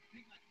education.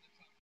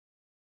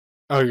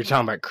 Oh, you're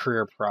talking about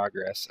career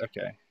progress.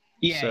 Okay.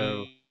 Yeah.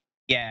 So,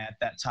 yeah, at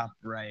that top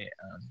right.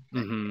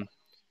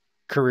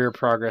 Career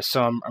progress.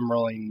 So I'm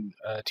rolling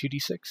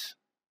 2d6.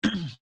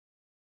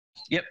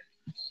 Yep.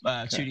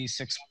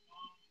 2d6.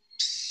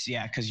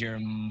 Yeah, because your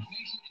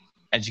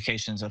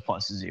education's a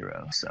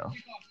 +0. So.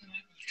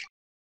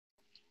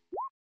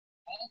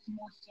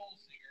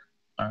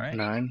 All right.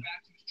 9.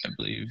 I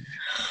believe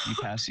you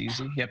pass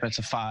easy. Yep, it's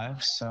a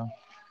 5. So.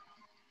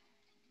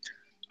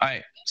 All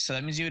right, so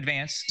that means you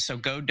advance. So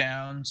go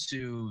down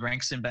to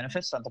ranks and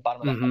benefits at the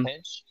bottom of that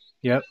page.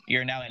 Yep.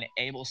 You're now an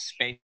able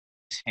space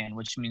hand,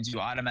 which means you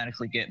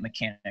automatically get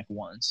mechanic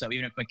 1. So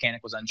even if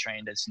mechanic was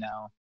untrained, it's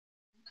now.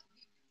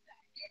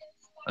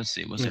 Let's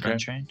see, was it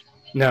untrained?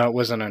 No, it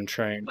wasn't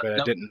untrained, but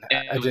nope,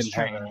 I didn't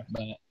trained, have a.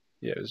 But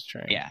yeah, it was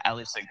trained. Yeah, at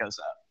least it goes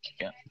up.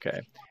 Yeah.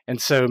 Okay,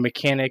 and so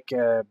mechanic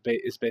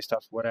is based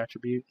off what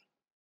attribute?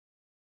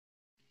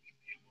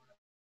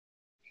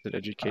 Is it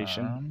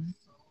education?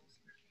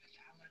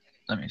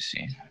 Let me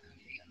see.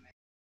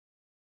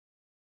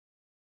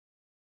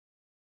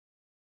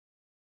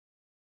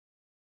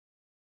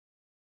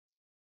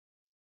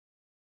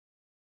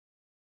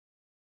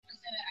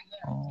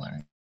 All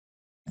right.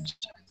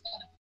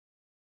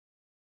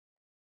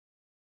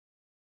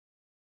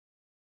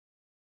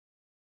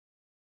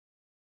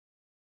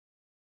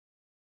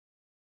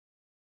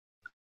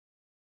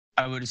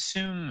 I would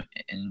assume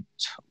intellect.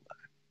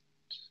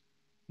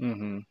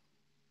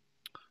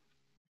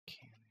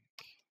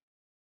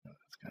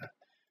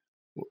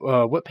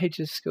 What page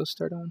does skill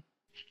start on?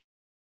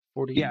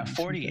 40. Yeah,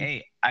 48.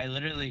 Something? I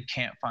literally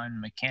can't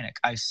find mechanic.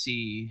 I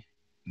see.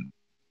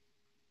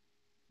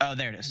 Oh,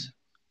 there it is.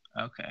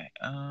 Okay.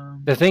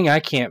 The thing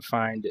I can't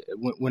find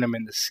when I'm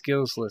in the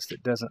skills list,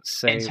 it doesn't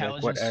say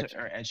intelligence like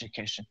or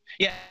education.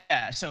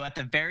 Yeah. So at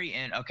the very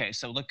end, okay.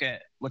 So look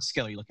at what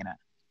skill are you looking at?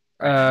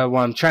 Right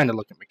well, I'm trying to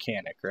look at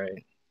mechanic,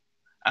 right?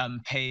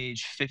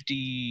 Page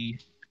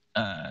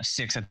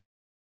 56 at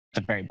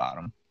the very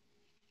bottom,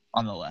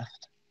 on the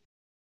left.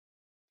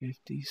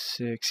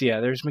 56.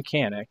 Yeah, there's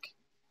mechanic.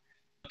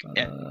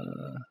 At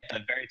the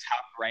very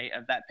top right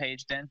of that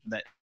page, then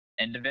the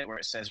end of it where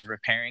it says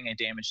repairing a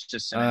damaged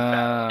system in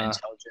battle,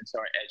 intelligence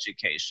or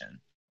education.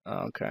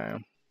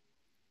 Okay.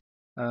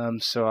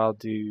 So I'll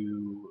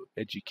do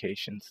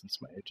education since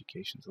my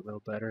education's a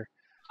little better.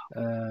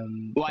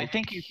 Well, I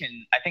think you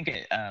can. I think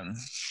it.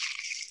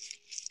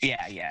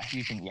 Yeah,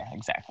 you can. Yeah,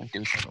 exactly. Do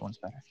whichever one's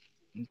better.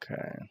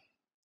 Okay.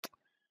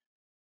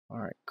 All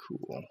right.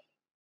 Cool.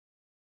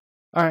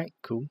 All right.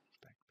 Cool.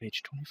 Back to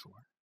page 24.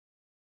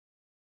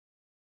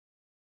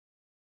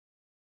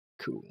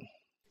 Cool.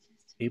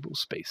 Able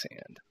space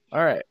hand.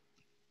 All right.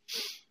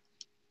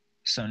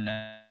 So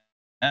now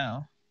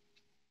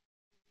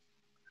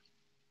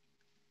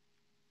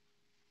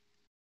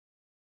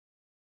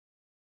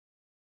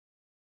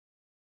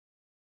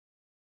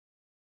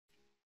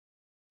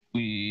do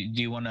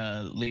you want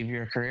to leave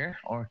your career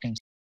or continue?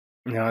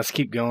 No, let's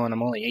keep going.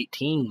 I'm only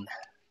 18.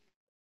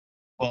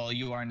 Well,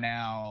 you are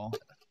now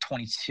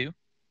 22.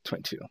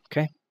 22.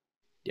 Okay.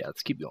 Yeah,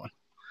 let's keep going.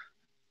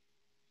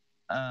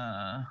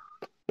 All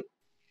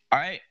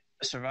right.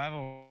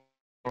 Survival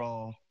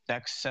roll.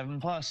 Dex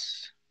 7+.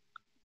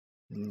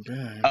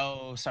 Okay.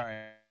 Oh, sorry.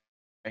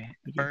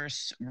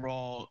 First,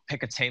 roll.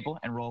 Pick a table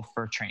and roll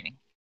for training.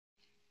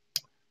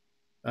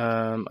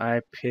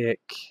 I pick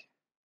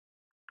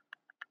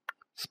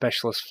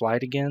specialist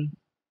flight again.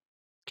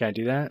 Can I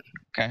do that?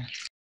 Okay.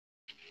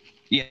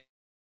 Yeah.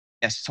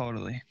 Yes,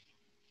 totally.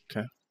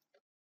 Okay.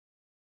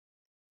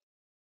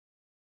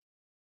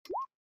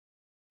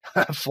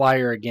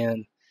 Flyer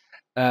again.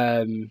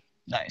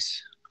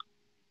 Nice.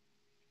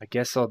 I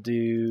guess I'll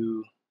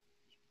do.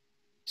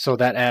 So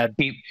that add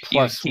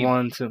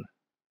 +1 to.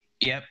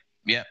 Yep.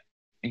 You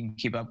can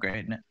keep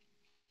upgrading it.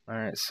 All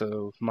right.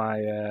 So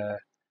my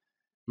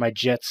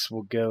jets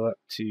will go up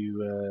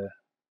to.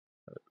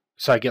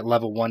 So I get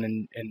level 1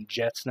 in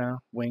jets now,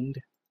 winged.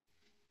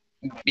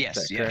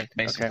 Yes. Yeah.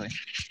 Basically.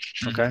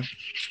 Okay.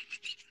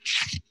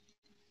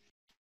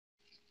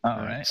 All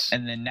right.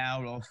 And then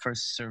now roll for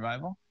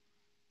survival.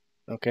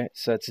 Okay.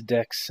 So that's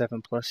Dex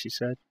 7+. You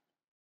said.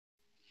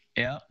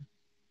 Yeah.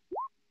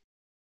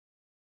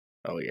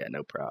 Oh yeah,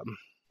 no problem.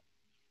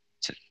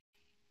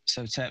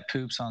 So Tet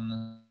poops on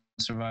the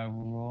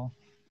survival roll.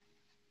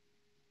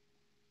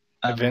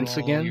 Events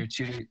roll again.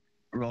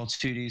 Roll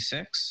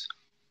 2d6.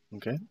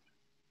 Okay.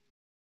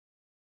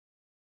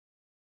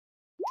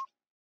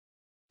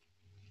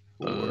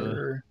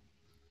 For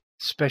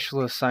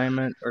special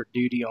assignment or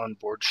duty on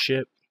board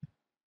ship,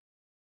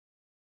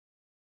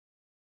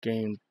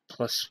 gain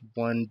 +1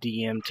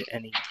 DM to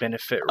any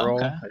benefit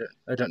roll. Okay.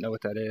 I don't know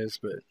what that is,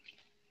 but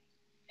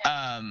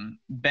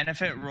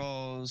benefit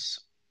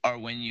rolls are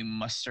when you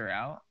muster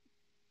out.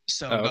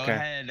 So go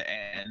ahead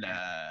and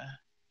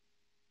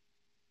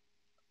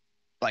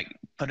like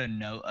put a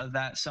note of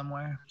that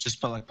somewhere.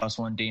 Just put like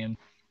 +1 DM.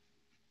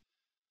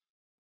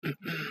 Let's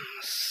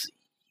see.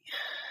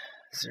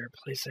 Is there a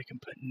place I can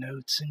put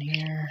notes in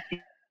here?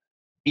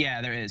 Yeah,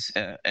 there is.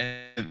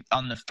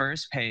 On the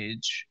first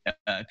page,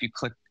 if you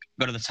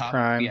go to the top.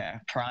 Prime. Yeah,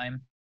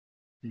 Prime.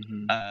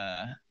 Mm-hmm.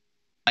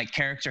 Like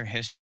character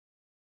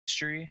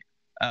history.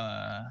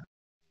 There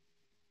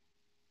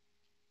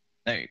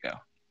you go.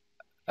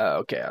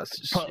 Okay, I was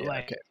just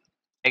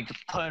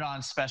put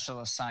on special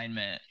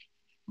assignment,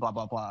 blah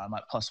blah blah. I'm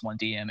at +1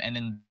 DM, and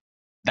then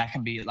that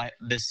can be like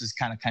this is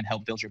kind of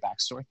help build your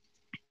backstory.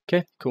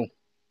 Okay, cool.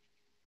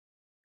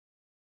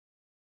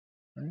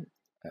 All right.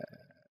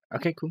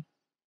 Okay, cool.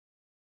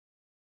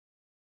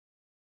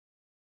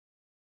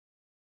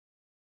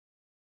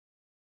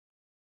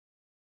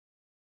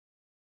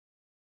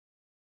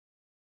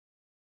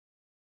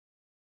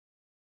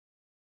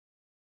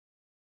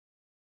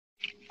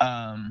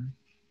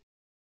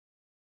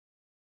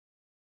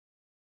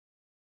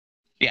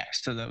 Yeah,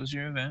 so that was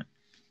your event.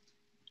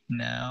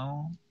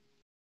 Now,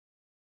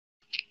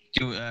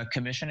 do a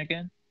commission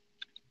again.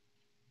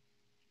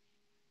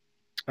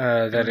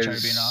 That is. Try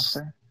to be an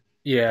officer.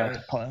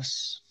 Yeah.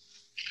 8+.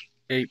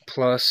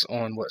 8+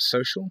 on what,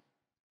 social?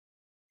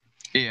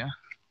 Yeah.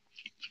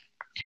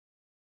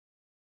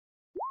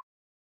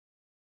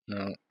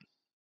 No.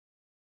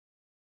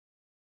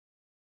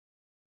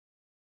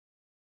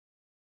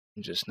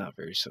 I'm just not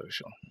very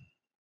social.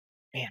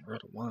 Man,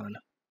 rolled a 1.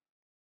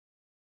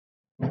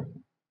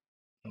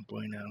 Oh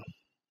boy, no.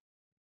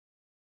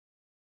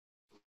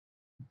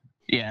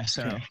 Yeah,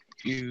 so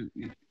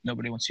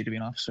nobody wants you to be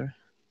an officer.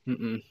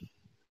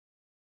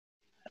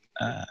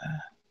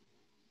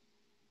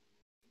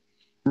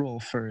 Roll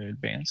for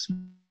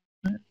advancement.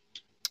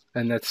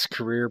 And that's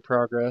career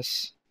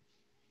progress?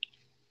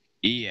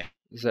 Yeah.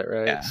 Is that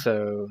right? Yeah.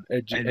 So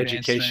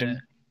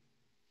education?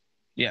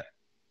 Yep.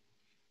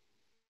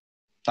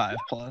 5+.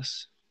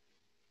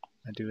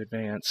 I do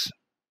advance.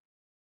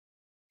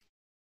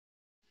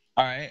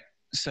 All right.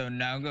 So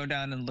now go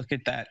down and look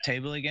at that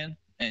table again.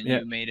 And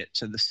you made it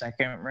to the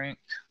second rank.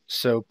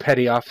 So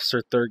petty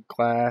officer 3rd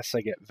class,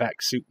 I get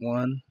vac suit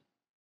 1.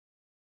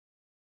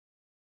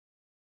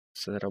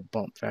 So that'll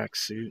bump vac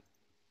suit.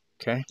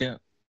 Okay. Yeah.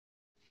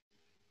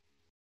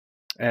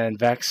 And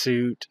vac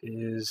suit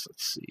is,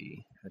 let's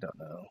see, I don't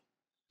know.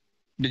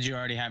 Did you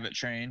already have it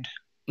trained?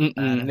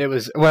 It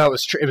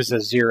was a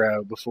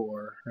 0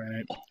 before,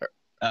 right?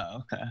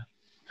 Oh, okay.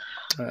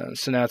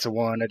 So now it's a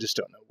 1. I just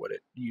don't know what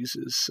it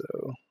uses. So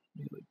let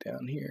me look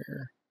down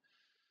here.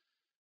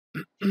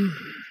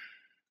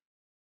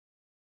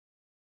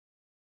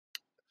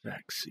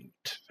 Vac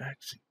suit.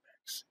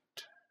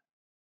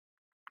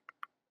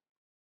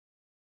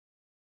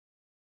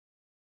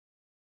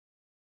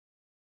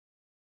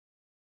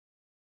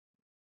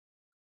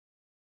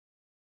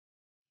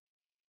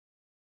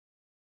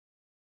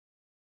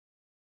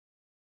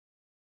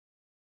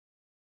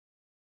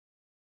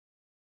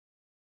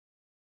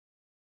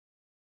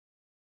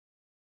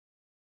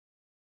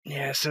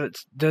 Yeah, so it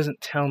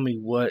doesn't tell me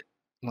what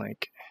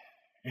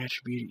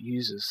attribute it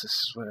uses. This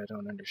is what I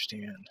don't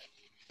understand.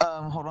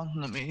 Hold on,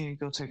 let me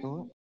go take a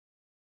look.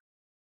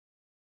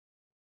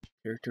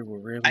 Character will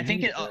rarely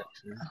need a vac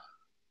suit.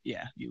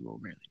 Yeah, you will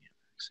rarely need a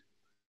vac suit.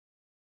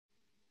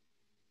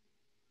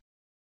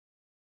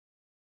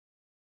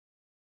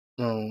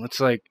 Oh, it's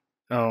like,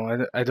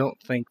 I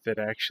don't think that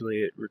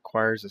actually it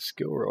requires a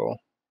skill roll.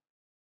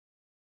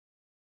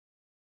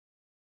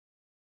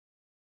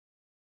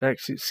 Vac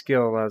suit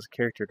skill allows a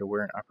character to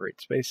wear and operate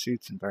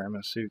spacesuits,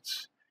 environmental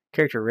suits.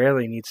 Character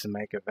rarely needs to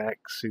make a vac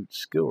suit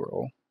skill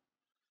roll.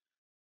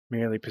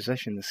 Merely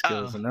possessing the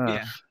skill is enough.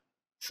 Yeah.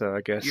 So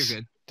I guess you're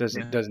good.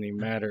 Doesn't even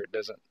matter. It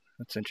doesn't.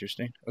 That's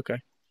interesting. Okay.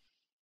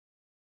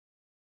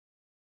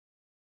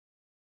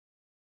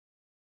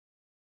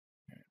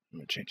 I'm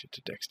gonna change it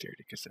to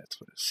dexterity because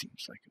that's what it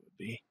seems like it would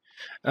be.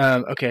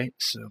 Okay,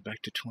 so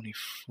back to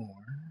 24.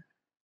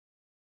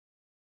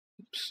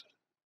 Oops.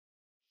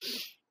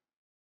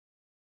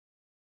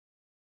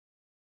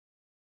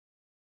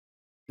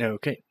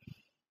 Okay.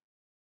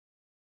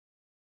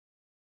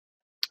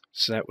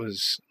 So that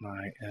was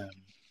my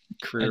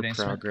career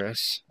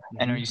progress.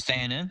 And are you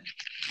staying in?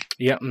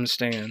 Yep, I'm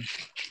staying.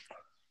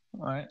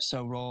 All right,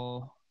 so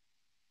roll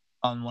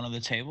on one of the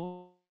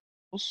tables.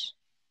 What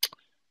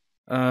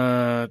do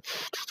I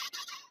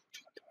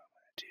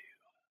want to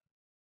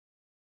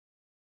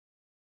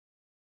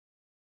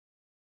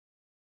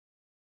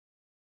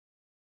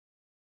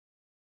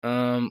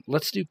do?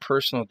 Let's do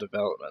personal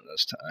development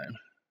this time.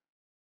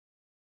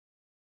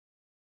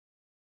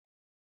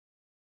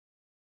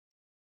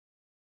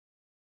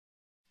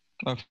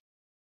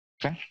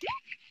 Okay.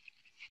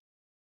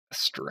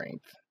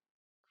 Strength.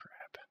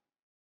 Crap.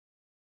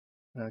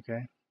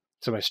 Okay.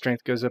 So my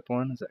strength goes up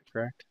 1, is that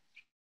correct?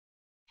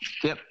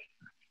 Yep.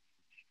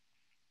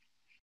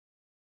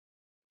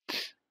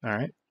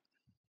 Alright.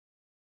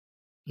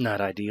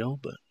 Not ideal,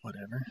 but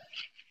whatever.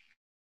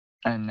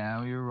 And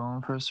now you're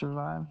rolling for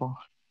survival.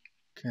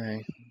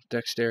 Okay.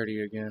 Dexterity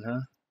again,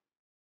 huh?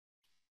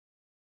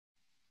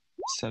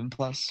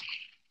 7+.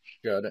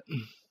 Got it.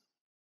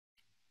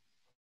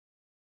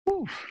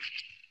 Woo.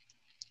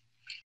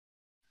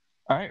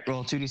 All right,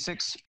 roll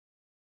 2d6.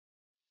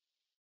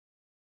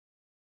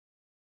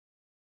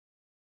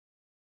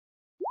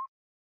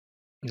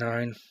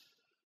 9.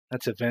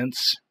 That's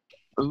events.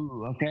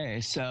 Ooh,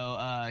 okay.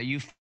 So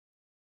you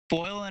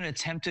foil an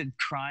attempted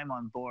crime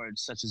on board,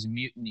 such as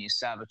mutiny,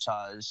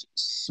 sabotage,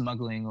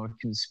 smuggling, or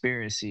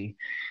conspiracy.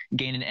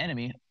 Gain an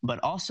enemy,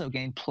 but also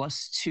gain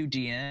 +2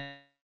 DM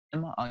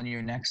on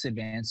your next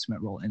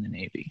advancement roll in the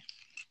Navy.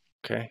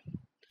 Okay.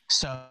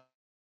 So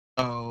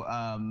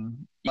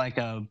like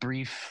a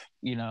brief,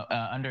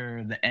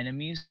 under the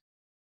enemies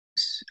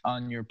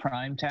on your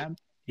prime tab.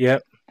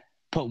 Yep.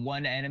 Put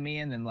one enemy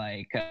and then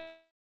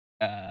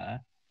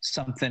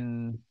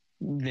something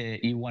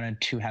that you wanted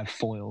to have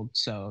foiled.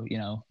 So,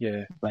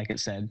 yeah, like I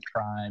said,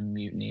 crime,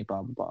 mutiny,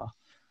 blah, blah, blah.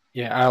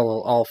 Yeah,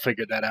 I'll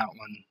figure that out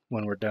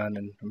when we're done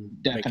and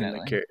Definitely.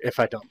 making the if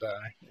I don't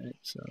die. Right,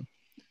 so.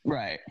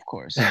 Right, of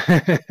course.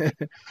 Okay.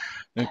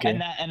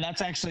 And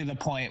that's actually the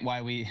point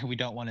why we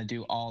don't want to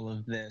do all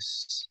of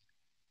this.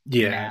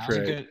 Yeah, now.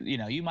 right. Good,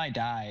 you might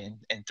die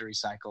in 3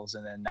 cycles,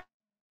 and then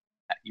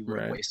you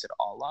would have wasted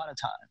a lot of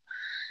time.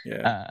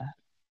 Yeah.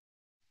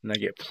 And I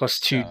get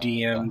 +2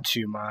 DM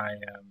to my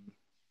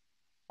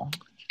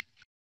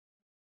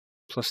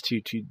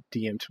 +2 to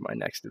DM to my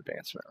next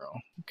advancement roll.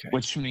 Okay.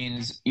 Which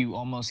means you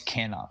almost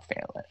cannot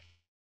fail it.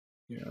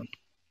 Yeah.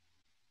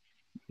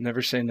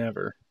 Never say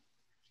never.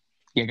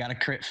 You got to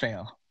crit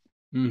fail.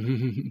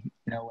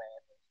 No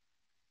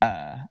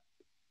way.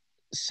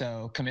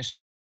 So commission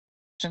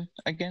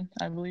again,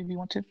 I believe you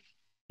want to.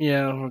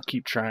 Yeah, we'll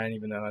keep trying,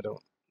 even though I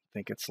don't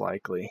think it's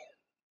likely.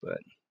 But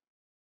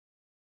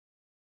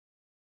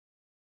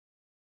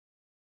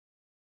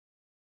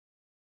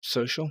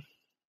social?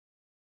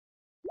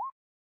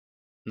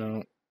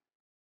 No.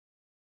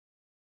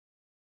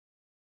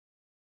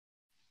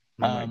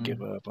 I might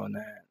give up on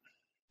that.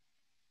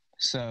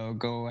 So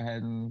go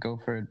ahead and go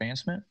for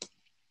advancement.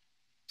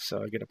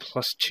 So I get a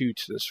 +2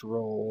 to this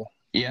roll.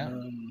 Yeah.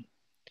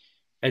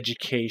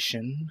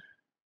 Education.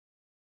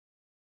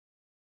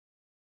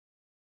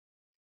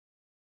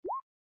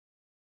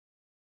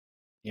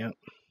 Yep.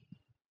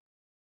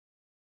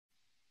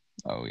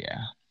 Oh,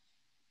 yeah.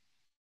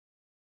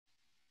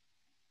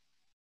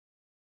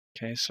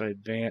 Okay, so I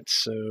advance.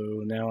 So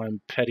now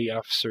I'm Petty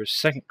Officer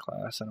 2nd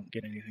class. I don't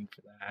get anything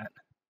for that.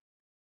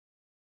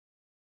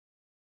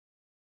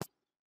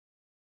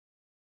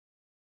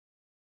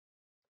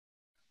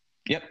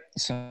 Yep.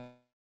 So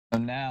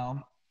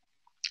now,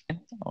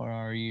 or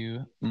are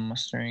you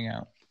mustering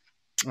out?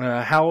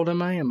 How old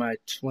am I? Am I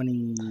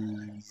 20?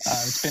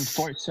 It's been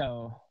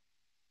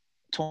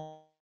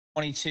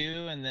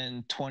 22, and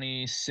then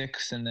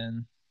 26, and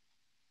then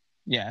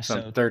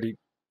so 30.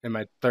 Am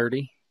I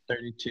 30?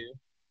 32.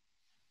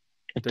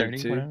 30,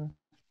 32? whatever.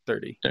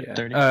 30. Yeah.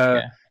 30.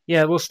 Yeah.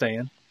 Yeah, we'll stay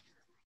in.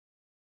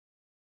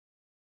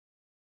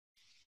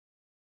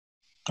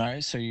 All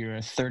right. So you're a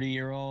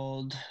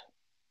 30-year-old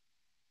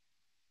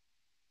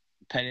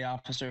petty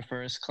officer,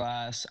 first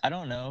class. I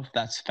don't know if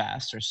that's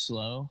fast or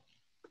slow.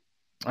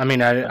 I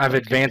mean, I've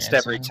advanced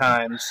every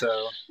time,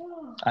 so.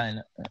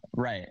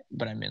 Right,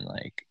 but I mean,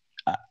 like,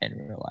 in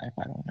real life,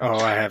 I don't know.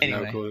 Oh, I have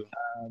no clue.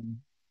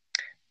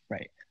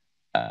 Right.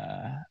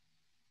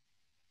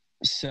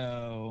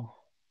 So,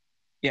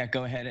 yeah,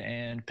 go ahead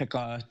and pick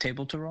a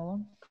table to roll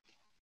on.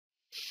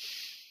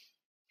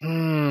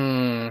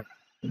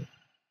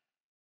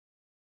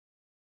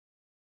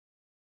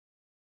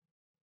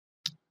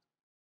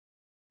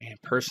 Man,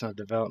 personal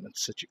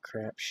development's such a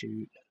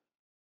crapshoot.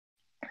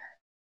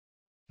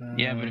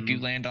 Yeah, but if you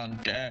land on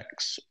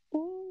Dex.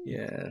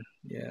 Yeah.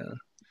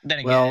 Then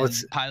again,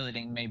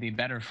 piloting may be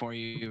better for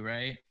you,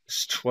 right?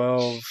 It's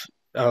 12.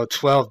 Oh,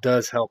 12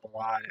 does help a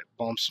lot. It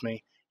bumps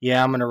me.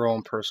 Yeah, I'm going to roll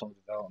in personal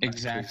development.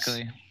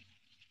 Exactly.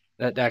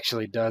 That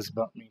actually does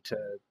bump me to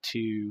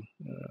 2.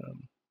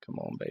 Come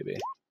on, baby.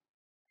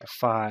 A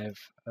 5.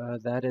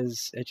 That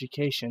is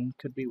education.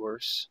 Could be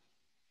worse.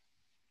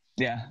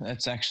 Yeah,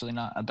 that's actually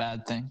not a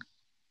bad thing.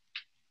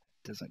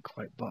 Doesn't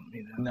quite bump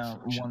me though.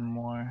 No, one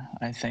more,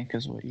 I think,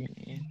 is what you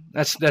need.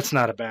 That's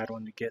not a bad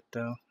one to get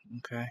though.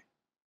 Okay.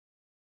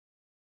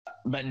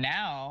 But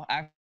now,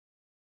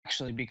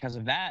 actually, because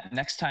of that,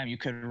 next time you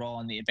could roll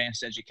on the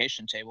advanced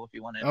education table if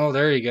you wanted. Oh,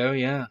 there you go.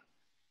 Yeah.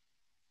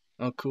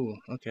 Oh, cool.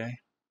 Okay.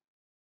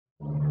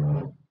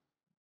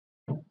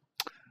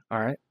 All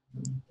right.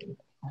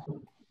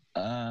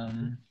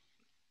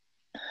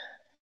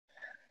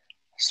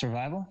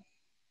 Survival?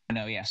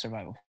 No, yeah,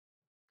 survival.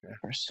 Okay.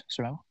 First,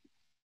 survival.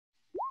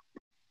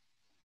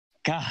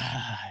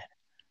 God.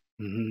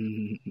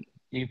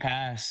 You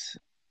pass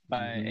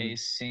by a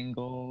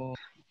single.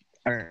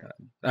 Or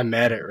I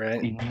met it,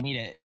 right? You meet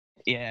it.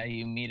 Yeah,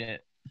 you meet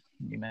it.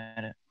 You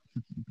met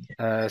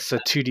it. So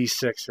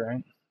 2d6,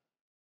 right?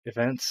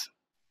 Events?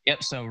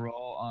 Yep, so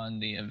roll on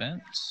the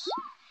events.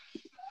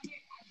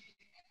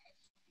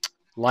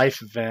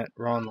 Life event.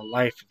 We're on the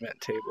life event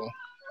table.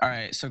 All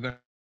right, so go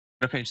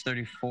to page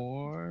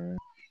 34.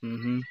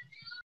 Mm-hmm.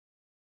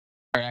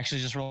 Or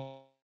actually, just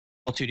roll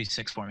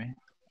 2d6 for me.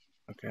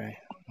 Okay.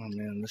 Oh,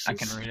 man, I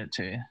can read it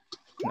to you.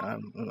 No,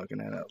 I'm looking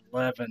at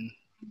 11.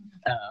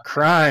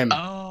 Crime.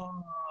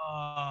 Oh.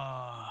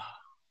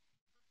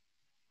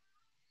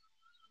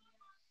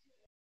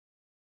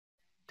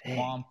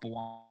 Dang.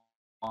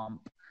 Womp.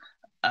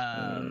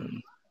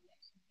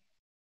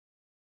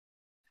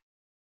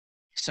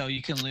 So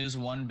you can lose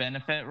 1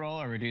 benefit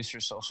roll or reduce your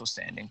social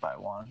standing by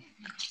 1.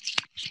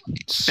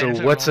 So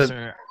benefit what's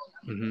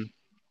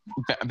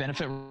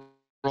benefit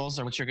rolls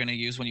are what you're going to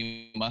use when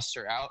you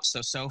muster out.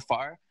 So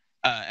far,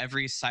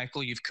 every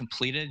cycle you've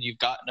completed, you've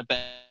gotten a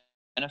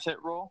benefit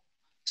roll.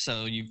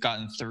 So you've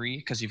gotten 3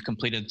 because you've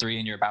completed 3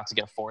 and you're about to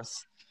get a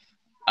 4th.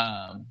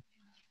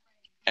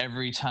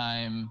 Every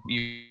time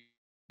you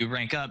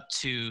rank up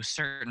to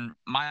certain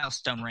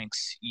milestone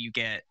ranks, you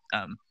get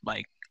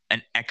like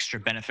an extra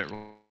benefit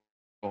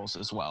rolls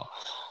as well.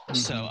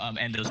 So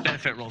and those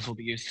benefit rolls will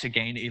be used to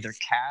gain either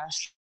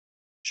cash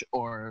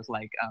or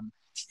like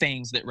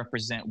things that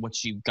represent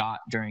what you got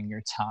during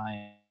your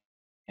time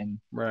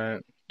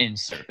in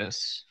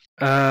service.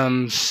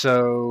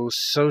 So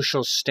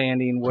social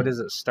standing, what does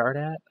it start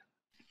at?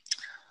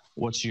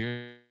 What's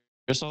your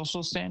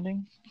social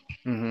standing?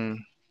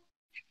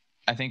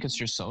 I think it's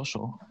your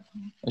social.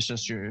 It's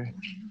just your.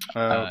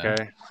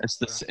 Okay. It's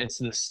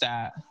the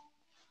stat.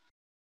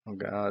 Oh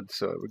God!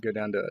 So it would go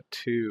down to a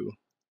 2.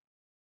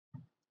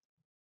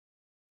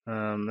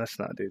 Let's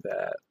not do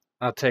that.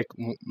 I'll take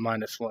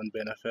 -1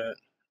 benefit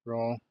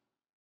roll.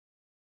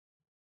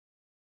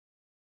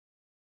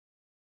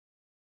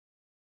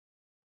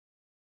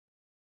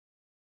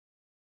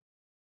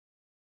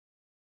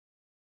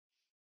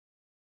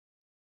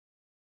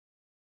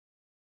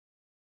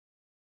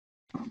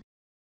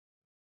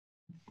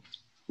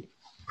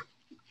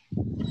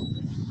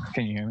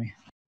 Can you hear me?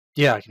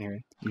 Yeah, I can hear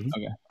you.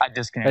 Okay. I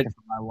disconnected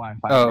from my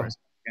Wi-Fi for a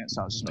second,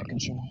 so I was just making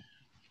sure.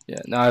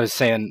 Yeah, no, I was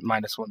saying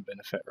 -1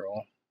 benefit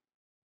roll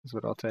is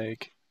what I'll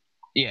take.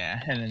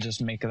 Yeah, and then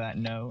just make that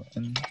note.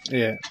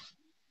 Yeah.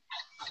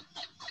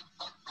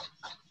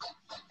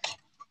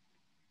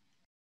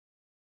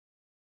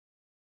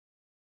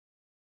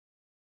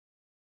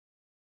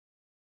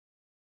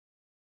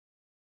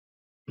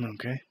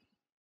 Okay.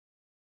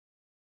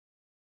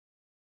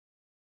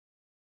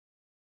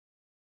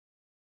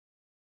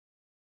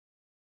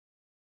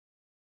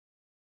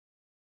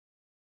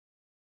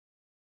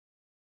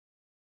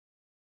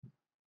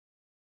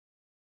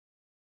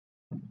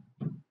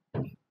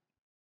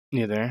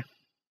 You there?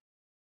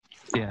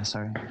 Yeah,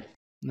 sorry.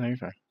 No, you're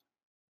fine.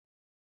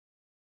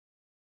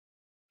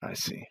 I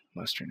see.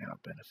 Mustering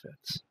out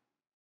benefits.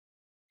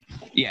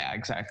 Yeah,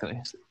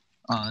 exactly.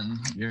 On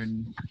your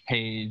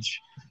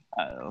page,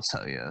 it'll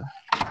tell you.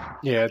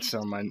 Yeah, it's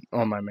on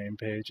my main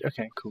page.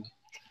 Okay, cool.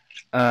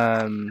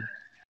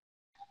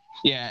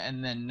 Yeah,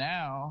 and then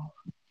now,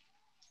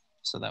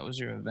 so that was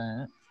your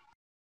event.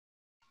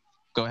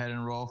 Go ahead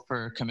and roll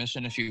for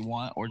commission if you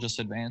want, or just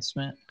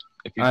advancement.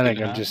 If you I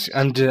think I'm just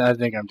gonna do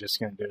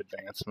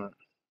advancement.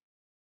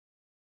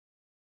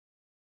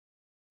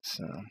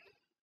 So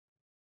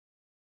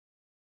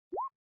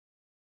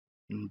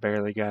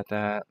barely got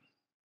that.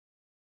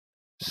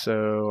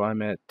 So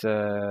I'm at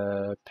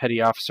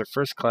Petty Officer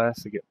First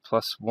Class. I get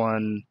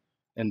 +1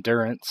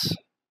 endurance.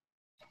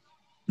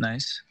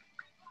 Nice.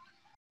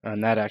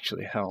 And that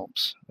actually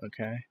helps.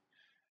 Okay.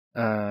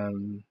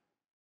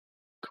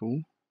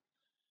 Cool.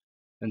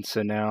 And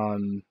so now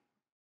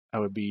I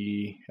would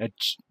be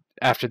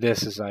after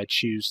this is I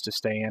choose to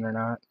stay in or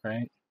not,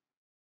 right?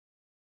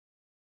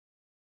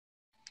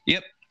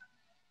 Yep.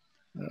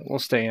 We'll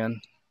stay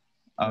in.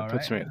 That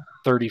puts me at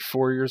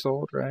 34 years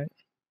old, right?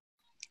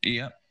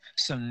 Yep.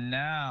 So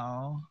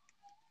now,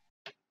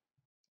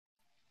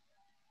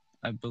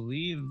 I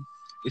believe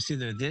it's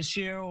either this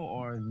year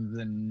or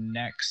the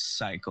next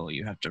cycle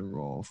you have to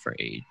roll for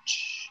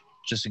age,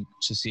 just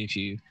to see if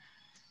you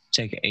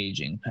take an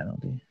aging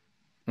penalty.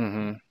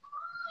 Mm-hmm.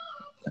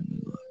 Let me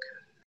look.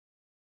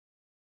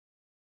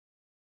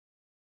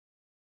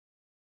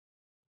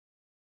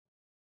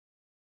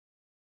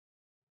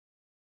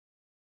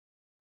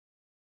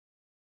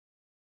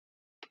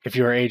 If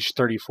you are age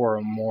 34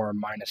 or more,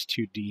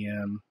 -2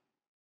 DM.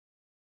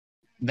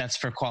 That's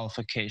for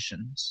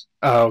qualifications.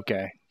 Oh,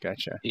 okay.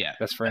 Gotcha. Yeah.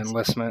 That's for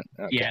enlistment?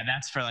 Okay. Yeah,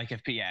 that's for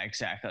yeah,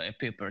 exactly. If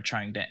people are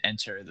trying to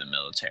enter the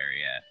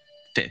military at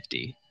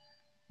 50.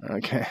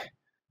 Okay.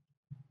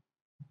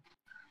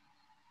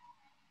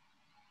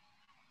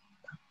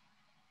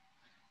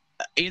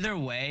 Either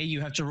way, you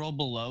have to roll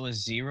below a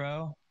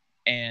 0,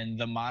 and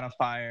the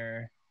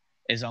modifier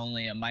is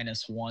only a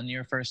 -1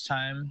 your first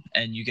time,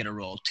 and you get to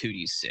roll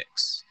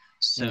 2d6.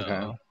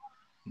 So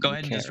go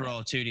ahead and just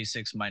roll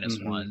 2d6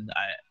 -1.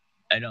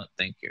 I don't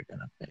think you're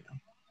gonna fail.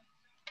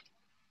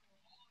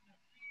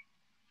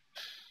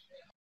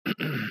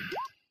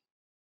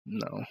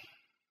 No.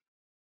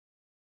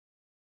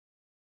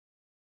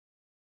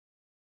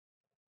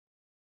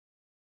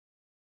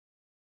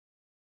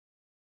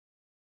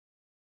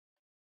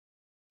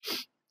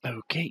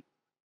 Okay.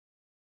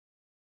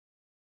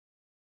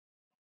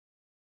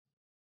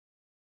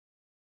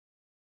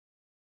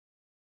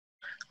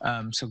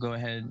 So go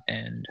ahead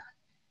and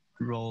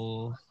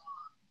roll.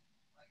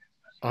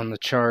 On the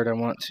chart I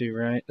want to,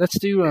 right? Let's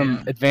do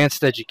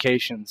advanced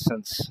education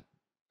since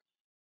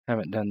I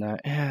haven't done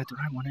that. Yeah, do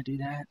I want to do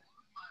that?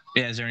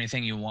 Yeah, is there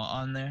anything you want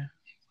on there?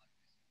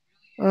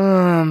 I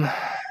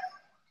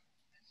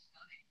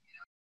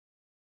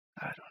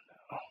don't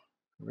know. I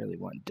really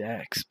want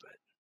Dex, but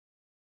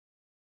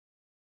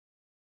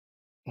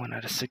 1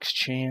 out of 6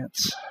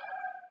 chance.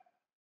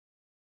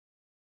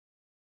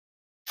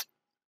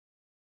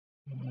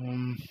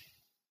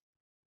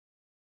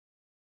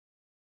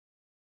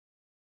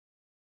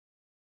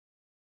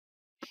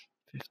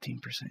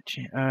 15%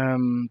 chance.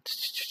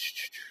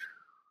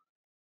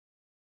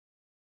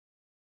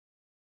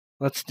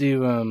 Let's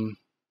do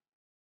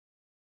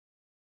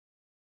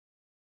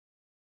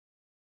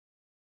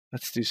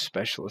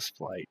specialist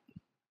flight.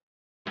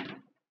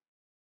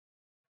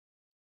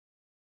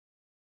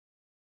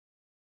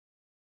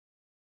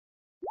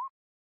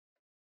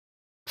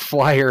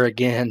 Flyer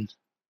again.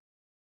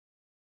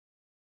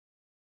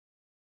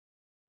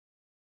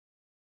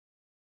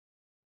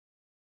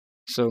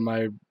 So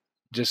my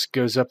just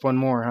goes up 1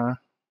 more,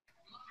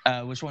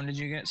 huh? Which one did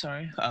you get?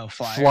 Sorry. Oh,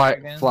 flyer.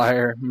 Again?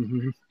 Flyer.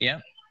 Mm-hmm.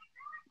 Yeah.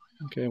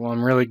 Okay. Well,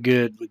 I'm really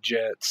good with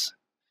jets.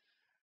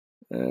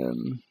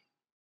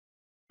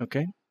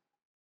 Okay.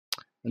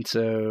 And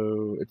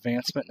so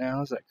advancement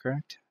now, is that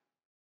correct?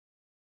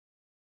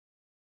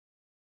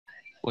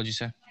 What'd you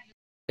say?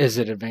 Is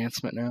it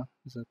advancement now?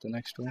 Is that the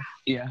next one?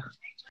 Yeah.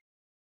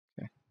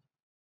 Okay.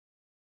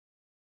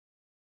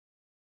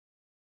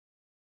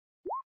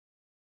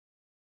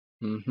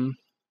 Mm-hmm.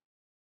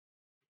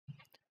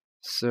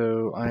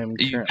 So I am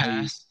currently. You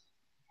passed?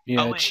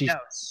 Yeah. Oh, wait, no.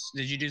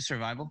 Did you do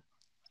survival?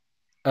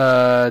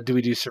 Do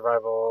we do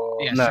survival?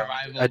 Yeah, no,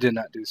 survival. I did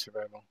not do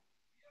survival.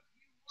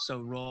 So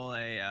roll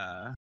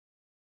a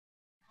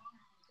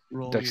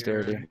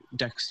dexterity. Your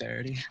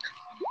dexterity.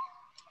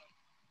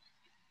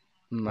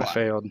 I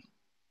failed.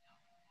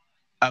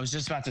 I was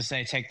just about to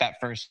say take that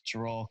first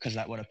roll because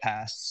that would have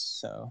passed.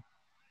 So.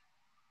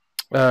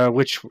 No,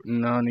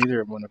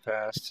 neither of them would have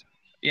passed.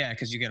 Yeah,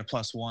 because you get a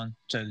 +1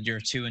 to your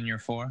 2 and your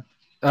 4.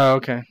 Oh,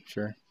 okay,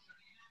 sure.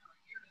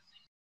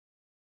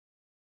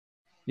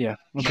 Yeah,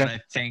 okay. But I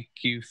think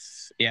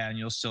and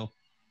you'll still.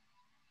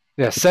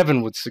 Yeah,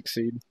 7 would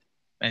succeed.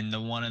 And the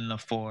 1 and the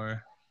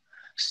 4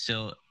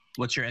 still.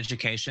 What's your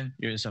education?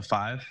 Yours a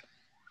 5?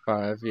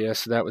 5, yeah,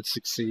 so that would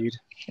succeed.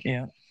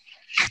 Yeah.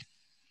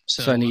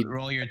 So I need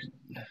roll your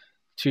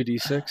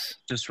 2d6.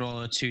 Just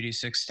roll a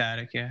 2d6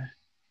 static, yeah.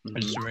 Or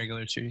just a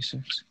regular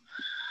 2d6?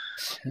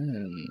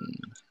 10.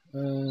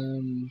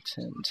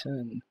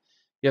 10.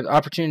 You have the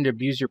opportunity to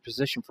abuse your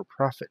position for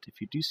profit.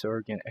 If you do so,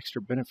 or get an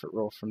extra benefit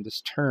roll from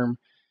this term,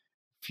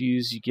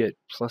 fuse, you get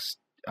plus.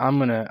 I'm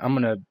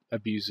gonna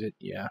abuse it.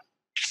 Yeah.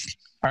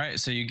 All right,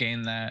 so you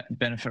gain that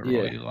benefit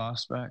roll you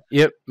lost back.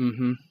 Yep.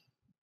 Mm-hmm.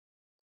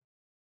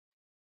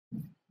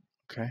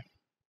 Okay.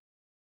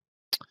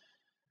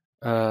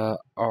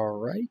 All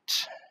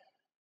right.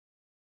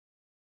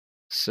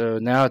 So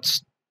now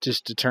it's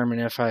just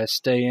determining if I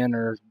stay in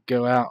or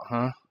go out,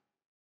 huh?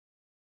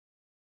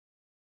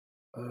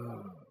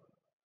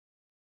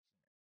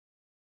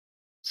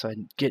 So I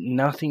get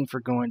nothing for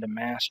going to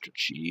Master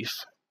Chief.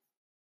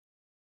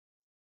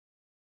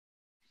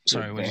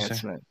 Sorry, what did you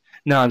say?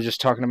 No, I'm just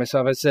talking to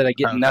myself. I said I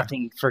get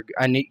nothing for.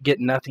 Get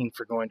nothing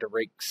for going to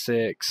rank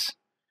 6.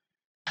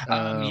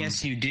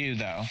 Yes, you do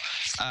though.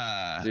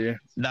 Do you?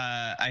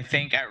 I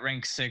think at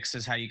rank 6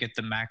 is how you get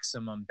the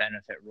maximum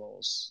benefit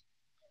rolls.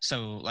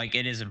 So like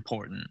it is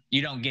important.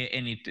 You don't get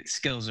any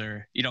skills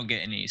or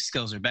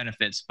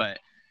benefits, but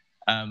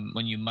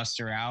when you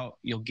muster out,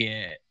 you'll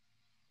get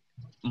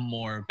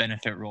more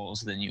benefit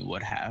rolls than you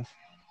would have.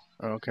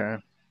 Okay.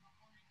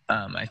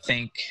 I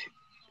think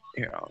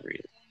here I'll read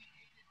it.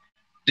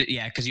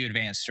 Yeah, because you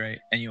advanced, right?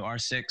 And you are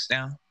 6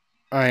 now.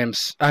 I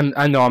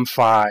know I'm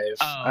 5.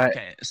 Oh,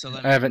 okay. So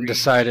I haven't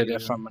decided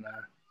if I'm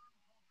gonna.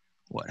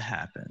 What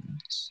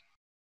happens?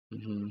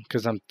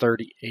 Because I'm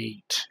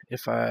 38.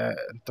 I'm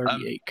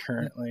 38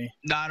 currently.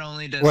 Not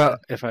only does go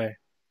ahead.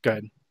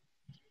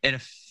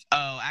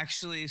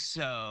 Actually,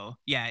 so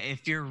yeah,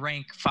 if you're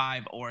rank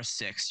 5 or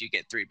 6, you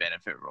get 3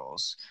 benefit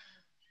rolls.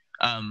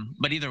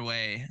 But either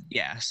way,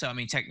 yeah. So I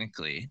mean,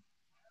 technically,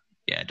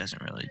 yeah, it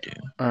doesn't really do.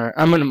 All right,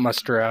 I'm gonna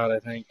muster out. I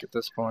think at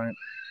this point.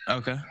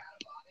 Okay.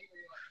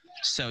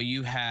 So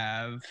you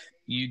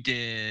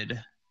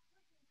did.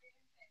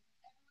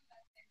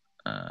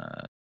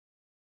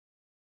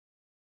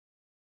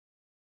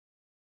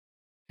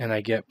 And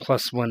I get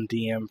 +1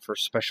 DM for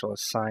special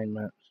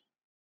assignment.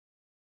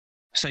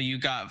 So you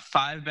got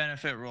 5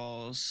 benefit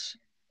rolls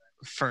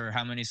for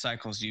how many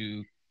cycles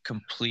you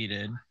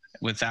completed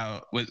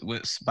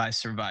by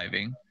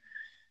surviving.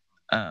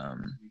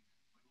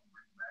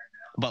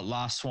 But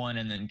lost 1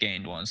 and then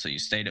gained 1, so you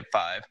stayed at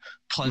 5.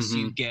 Plus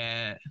you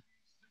get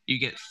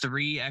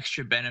 3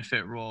 extra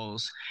benefit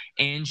rolls,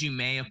 and you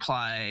may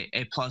apply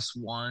a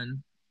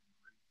 +1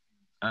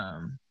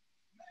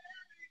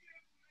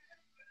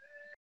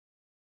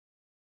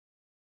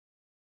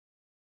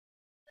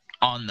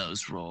 on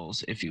those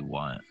rolls if you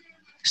want.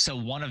 So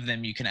one of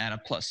them you can add a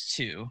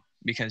 +2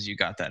 because you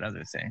got that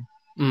other thing.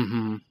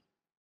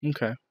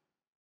 Okay.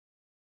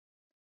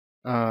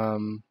 All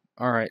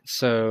right.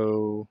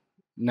 So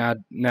now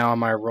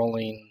am I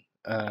rolling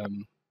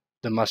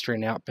the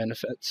mustering out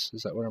benefits?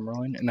 Is that what I'm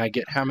rolling? And I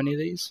get how many of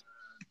these?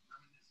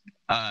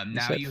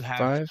 Now you have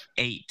 5?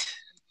 8.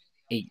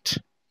 8.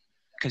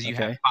 Because you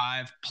have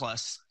 5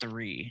 plus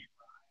 3.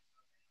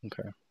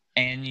 Okay.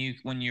 And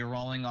when you're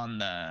rolling on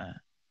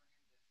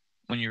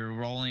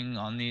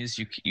these,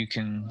 you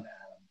can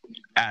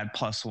add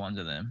 +1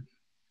 to them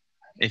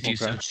if you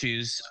so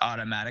choose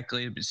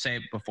automatically, say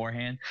it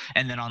beforehand.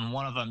 And then on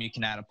one of them, you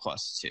can add a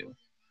 +2.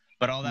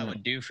 But all that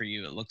would do for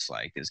you, it looks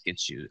like, is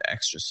get you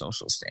extra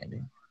social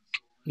standing.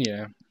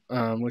 Yeah,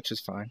 which is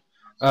fine.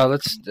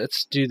 Let's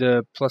do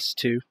the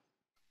 +2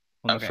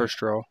 on the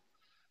first roll.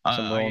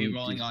 So are you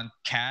rolling on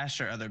cash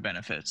or other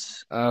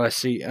benefits? I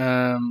see.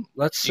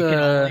 Let's.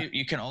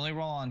 You can only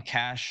roll on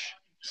cash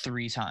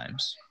 3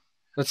 times.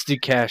 Let's do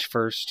cash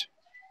first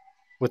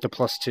with the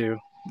 +2.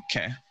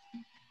 Okay.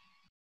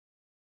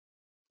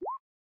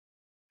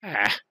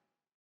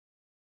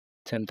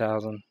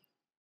 10,000.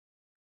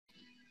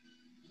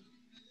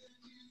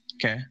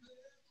 Okay.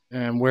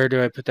 And where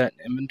do I put that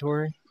in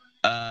inventory?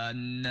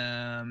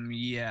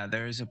 Yeah,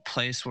 there's a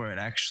place where it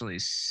actually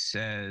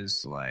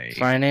says like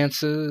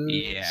finances.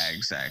 Yeah,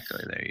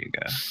 exactly. There you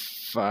go.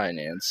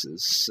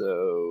 Finances.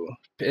 So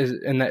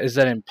is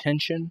that in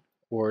pension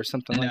or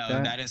something like that?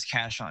 No, that is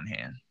cash on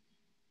hand.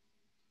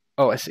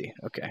 Oh, I see.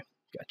 Okay,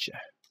 gotcha.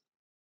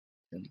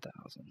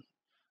 10,000.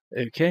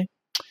 Okay.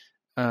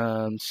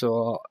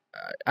 So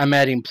I'm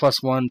adding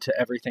 +1 to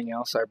everything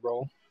else I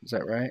roll. Is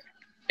that right?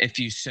 If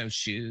you so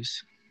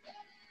choose.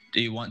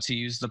 Do you want to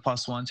use the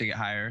 +1 to get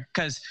higher?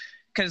 Because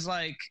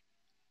like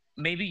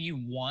maybe you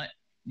want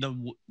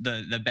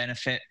the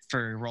benefit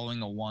for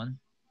rolling a 1.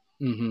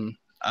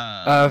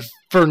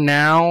 For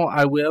now,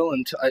 I will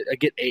until I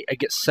get 8. I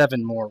get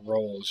 7 more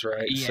rolls,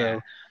 right? Yeah.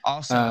 So,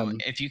 also,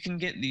 if you can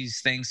get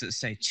these things that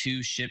say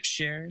 2 ship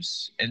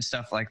shares and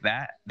stuff like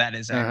that, that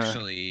is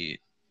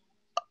actually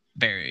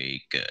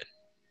very good.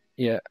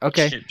 Yeah.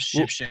 Okay.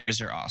 Ship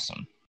shares are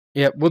awesome.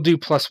 Yeah, we'll do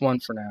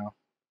 +1 for now.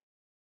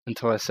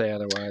 Until I say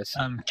otherwise.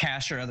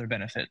 Cash or other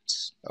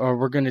benefits? Or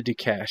we're going to do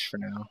cash for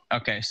now.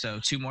 Okay, so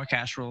 2 more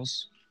cash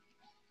rolls.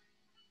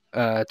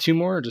 2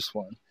 more or just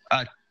 1?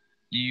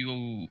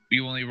 You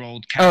only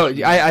rolled cash. Oh,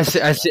 I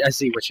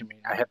see what you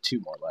mean. I have 2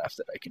 more left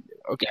that I can do.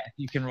 Okay. Yeah,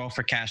 you can roll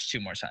for cash 2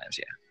 more times,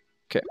 yeah.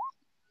 Okay.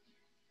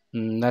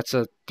 That's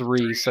a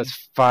 3, so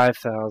that's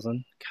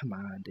 5,000. Come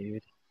on,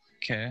 dude.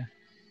 Okay.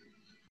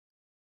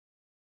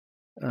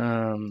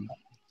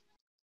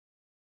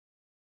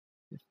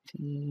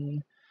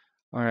 15.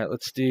 All right,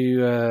 let's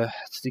do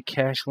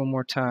cash one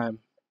more time.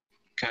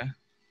 Okay.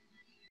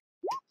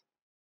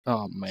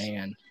 Oh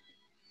man.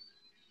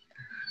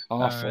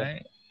 Awful. All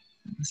right.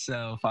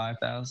 So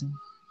 5,000.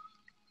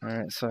 All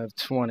right, so I have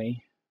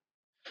 20.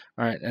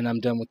 All right, and I'm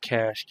done with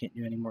cash. Can't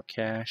do any more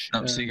cash.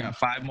 So you got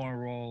 5 more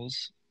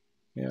rolls.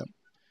 Yeah.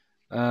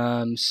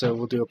 So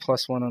we'll do a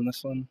 +1 on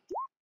this one.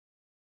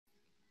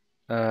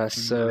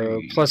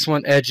 So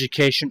 +1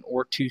 education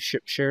or 2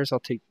 ship shares. I'll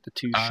take the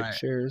 2 ship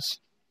shares.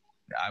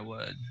 I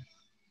would.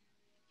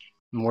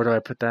 And where do I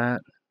put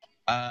that?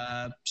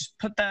 Just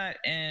put that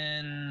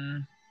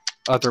in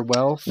other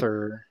wealth,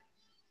 or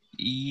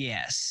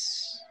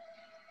yes.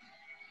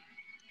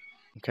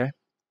 Okay.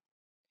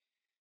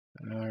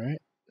 All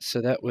right.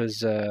 So that was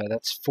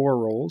that's 4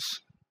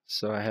 rolls.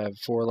 So I have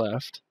 4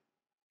 left.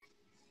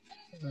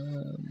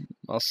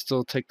 I'll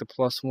still take the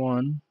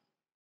 +1.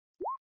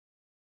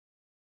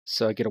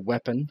 So I get a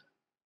weapon.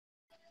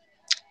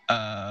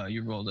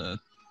 You rolled a.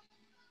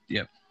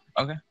 Yep.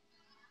 Okay.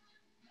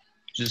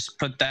 Just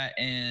put that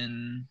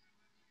in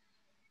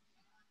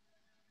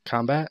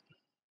combat.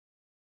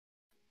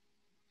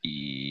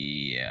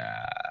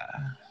 Yeah.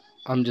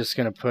 I'm just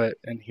gonna put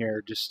in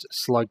here just a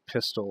slug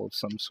pistol of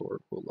some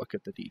sort. We'll look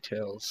at the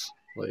details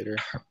later.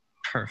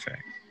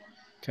 Perfect.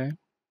 Okay.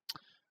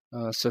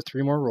 So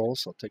 3 more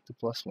rolls. I'll take the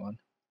 +1.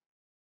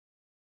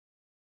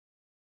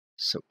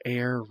 So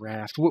air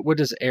raft. What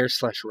does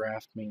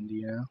air/raft mean? Do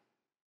you know?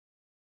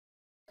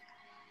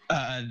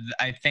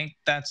 I think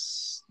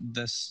that's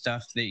the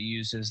stuff that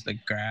uses the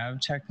grav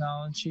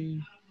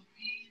technology.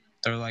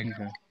 They're like,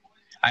 okay.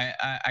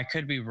 I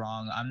could be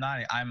wrong.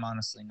 I'm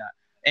honestly not.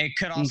 It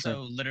could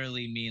also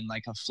literally mean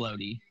like a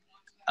floaty.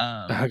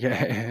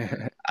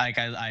 Okay. Like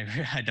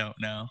I don't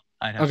know.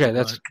 Okay,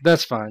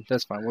 that's fine.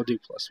 That's fine. We'll do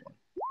 +1.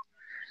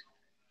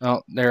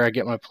 Oh, there I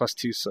get my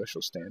 +2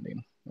 social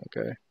standing.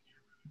 Okay.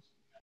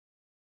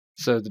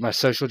 So my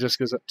social just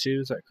goes up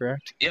 2. Is that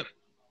correct? Yep.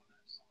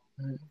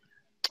 Right.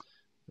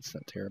 That's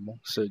not terrible.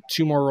 So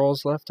 2 more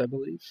rolls left, I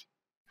believe.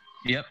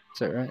 Yep. Is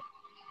that right?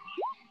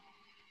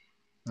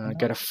 I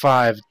got a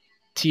 5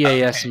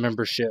 TAS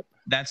membership.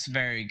 That's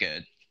very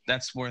good.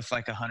 That's worth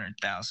like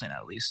 100,000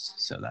 at least.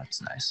 So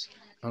that's nice.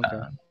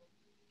 Okay.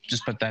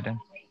 Just put that in.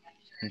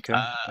 Okay.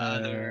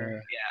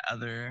 Other.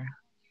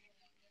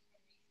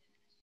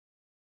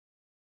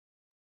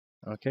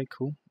 Okay,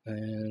 cool.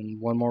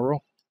 And 1 more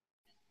roll.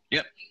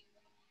 Yep.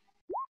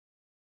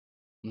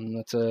 And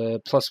that's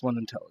a +1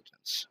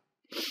 intelligence.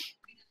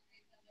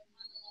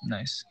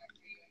 Nice.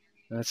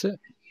 That's it.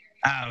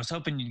 I was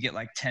hoping you'd get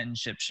like 10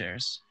 ship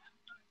shares.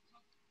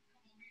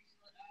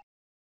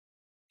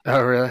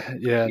 Oh, really?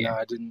 Yeah, no,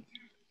 I didn't.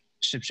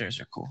 Ship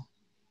shares are cool.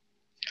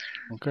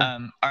 Okay.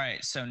 All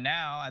right. So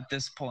now at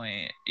this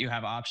point, you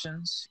have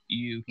options.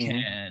 You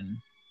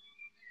can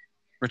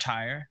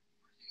retire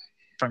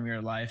from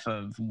your life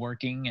of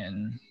working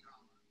and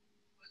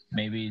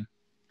maybe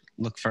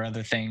look for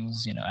other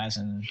things, as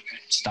in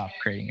stop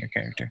creating your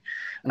character,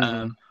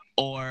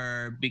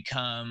 or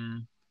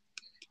become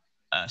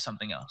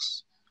something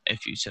else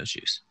if you so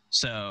choose.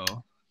 So,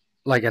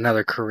 like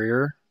another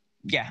career?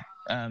 Yeah.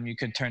 You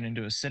could turn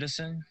into a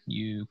citizen.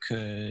 You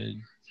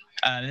could.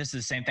 This is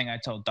the same thing I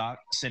told Doc.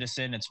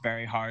 Citizen, it's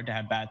very hard to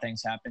have bad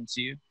things happen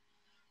to you,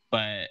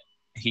 but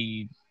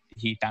he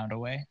found a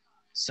way.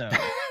 So,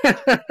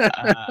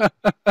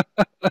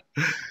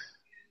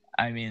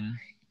 I mean,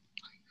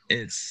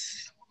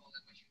 it's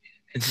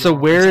so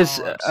where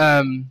is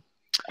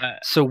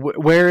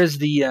where is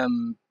the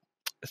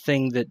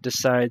thing that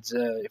decides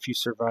if you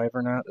survive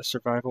or not? The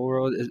survival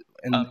world is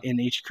in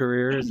each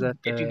career. Is that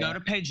if you go to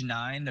page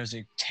 9, there's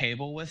a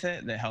table with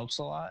it that helps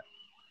a lot.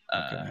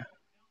 Okay.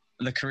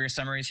 The career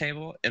summary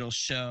table, it'll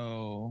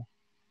show.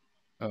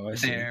 Oh, I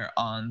see. There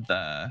on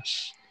the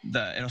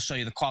it'll show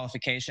you the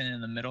qualification in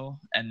the middle,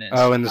 and then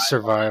in the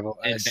survival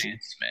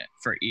advancement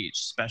for each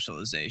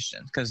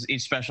specialization, because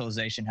each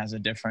specialization has a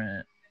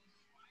different.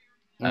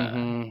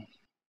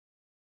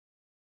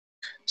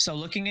 So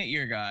looking at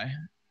your guy,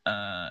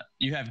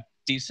 you have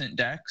decent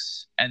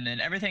decks, and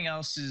then everything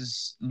else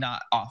is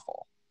not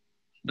awful,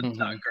 but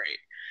not great.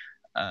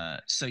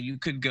 So you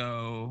could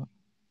go.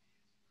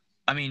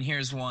 I mean,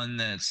 here's one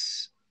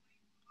that's.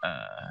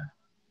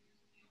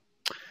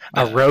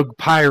 A rogue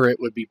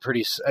pirate would be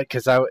pretty,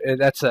 because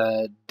that's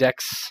a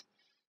Dex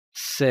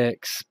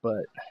 6,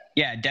 but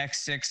yeah,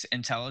 Dex 6,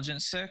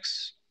 Intelligence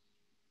 6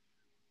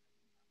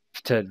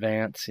 to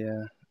advance,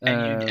 yeah.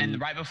 And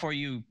right before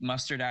you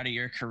mustered out of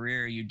your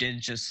career, you did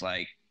just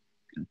like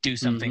do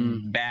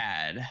something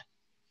bad.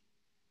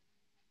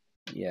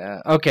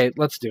 Yeah. Okay,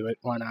 let's do it.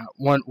 Why not?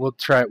 We'll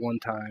try it one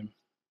time.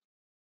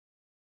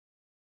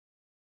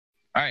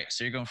 All right,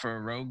 so you're going for a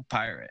rogue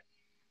pirate.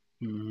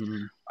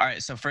 All right,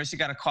 so first you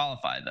got to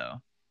qualify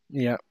though.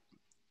 Yeah.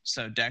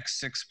 So Dex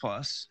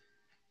 6+.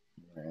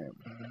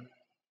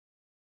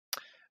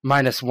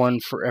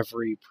 -1 for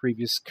every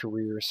previous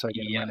career, so I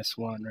get a Yep.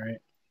 -1,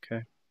 right?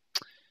 Okay.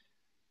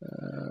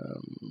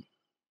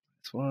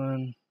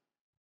 -1.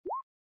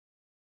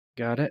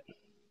 Got it.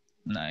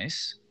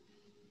 Nice.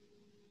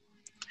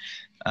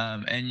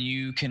 And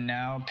you can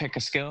now pick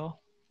a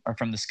skill, or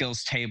from the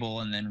skills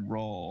table, and then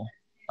roll,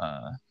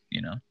 a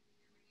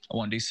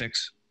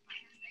 1d6.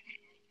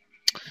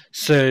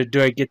 So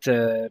do I get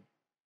to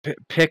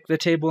pick the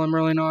table I'm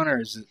rolling on, or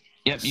is it?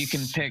 Yep, you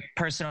can pick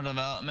personal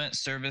development,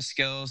 service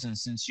skills, and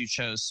since you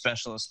chose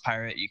specialist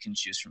pirate, you can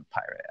choose from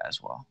pirate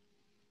as well.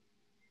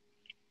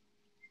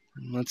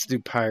 Let's do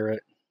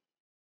pirate.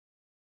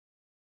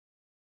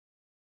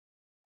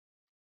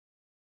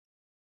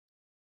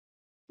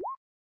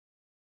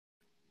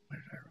 What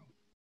did I roll?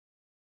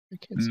 I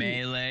can't see.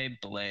 Melee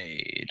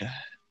blade.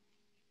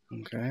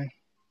 Okay.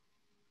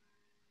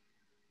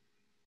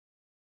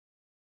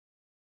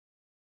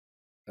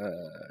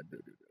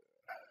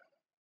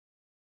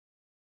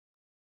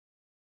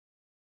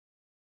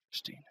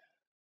 Interesting.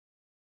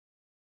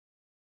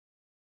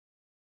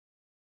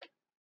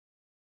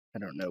 I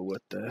don't know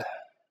what the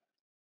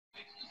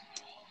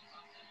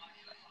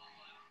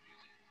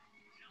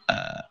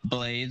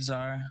Blades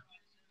are.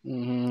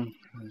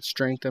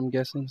 Strength, I'm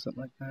guessing,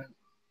 something like that.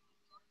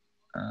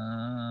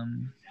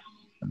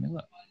 Let me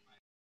look.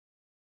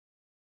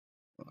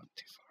 Oh,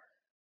 too far.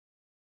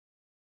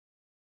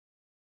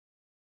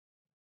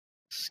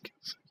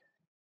 Skills.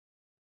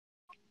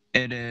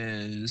 It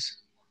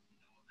is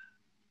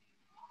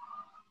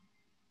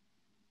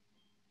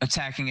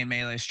attacking in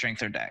melee,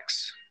 strength, or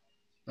dex.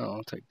 Oh,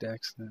 I'll take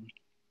dex then.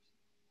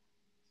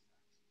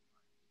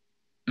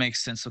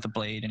 Makes sense with a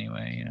blade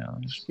anyway,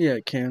 Yeah,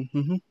 it can.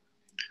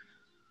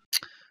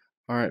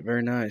 All right,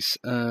 very nice.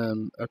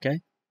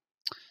 Okay.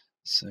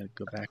 So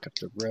go back up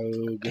the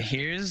rogue.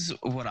 Here's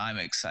what I'm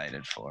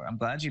excited for. I'm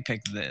glad you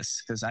picked this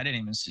because I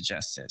didn't even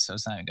suggest it, so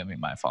it's not even gonna be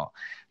my fault.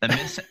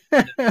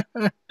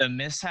 The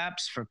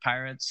mishaps for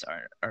pirates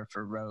or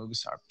for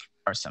rogues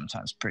are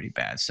sometimes pretty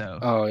bad. So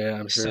oh yeah,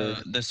 I'm sure.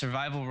 So the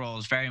survival roll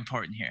is very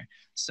important here.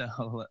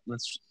 So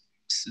let's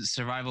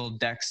survival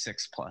dex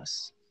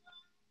 6+.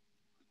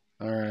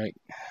 All right.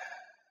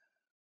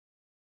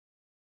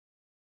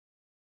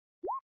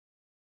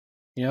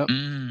 Yep.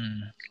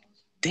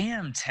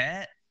 Damn,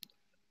 Tet.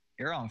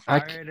 You're on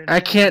fire today.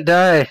 I can't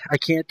die. I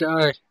can't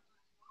die.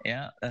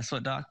 Yeah, that's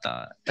what Doc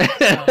thought. All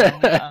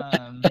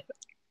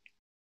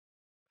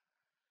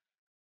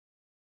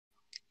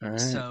right.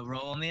 So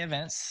roll on the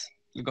events.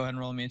 You go ahead and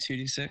roll me a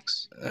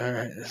 2d6. All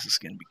right, this is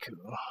gonna be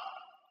cool.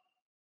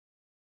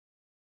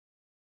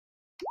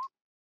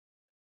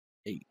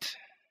 8.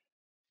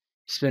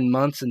 Spend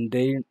months in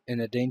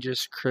a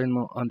dangerous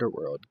criminal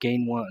underworld.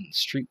 Gain 1.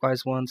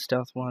 Streetwise 1,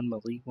 stealth 1,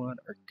 melee 1,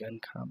 or gun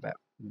combat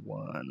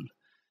 1.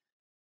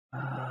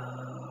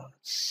 Let's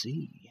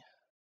see.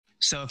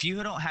 So if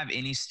you don't have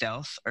any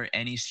stealth or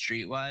any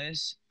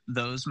streetwise,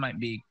 those might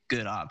be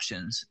good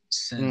options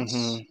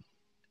since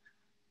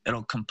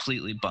it'll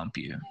completely bump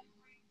you.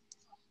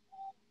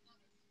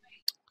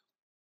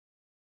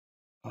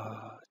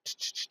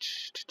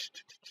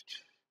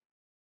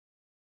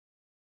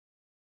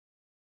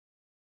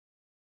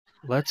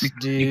 Let's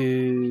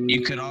do.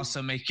 You could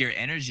also make your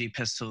energy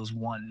pistols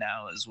 1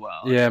 now as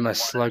well. Yeah, my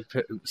slug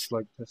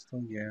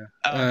pistol. Yeah.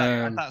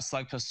 Oh, I thought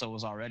slug pistol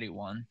was already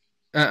 1.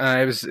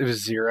 It was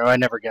 0. I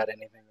never got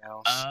anything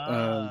else.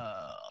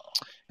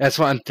 That's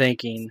what I'm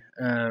thinking.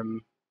 Yeah,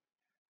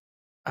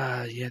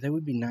 that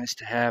would be nice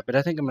to have, but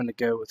I think I'm gonna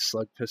go with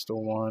slug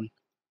pistol 1.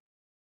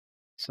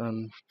 So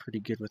I'm pretty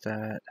good with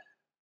that.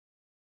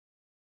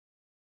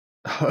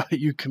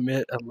 You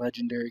commit a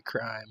legendary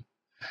crime.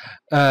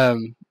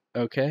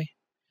 Okay.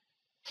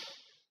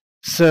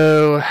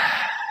 So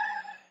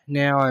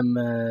now I'm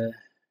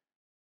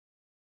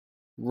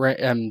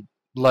leveling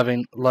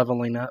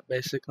up,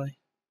 basically.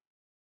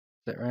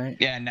 Is that right?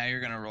 Yeah, now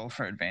you're gonna roll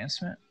for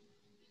advancement.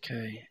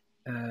 Okay.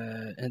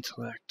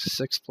 Intellect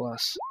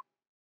 6+.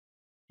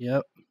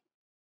 Yep.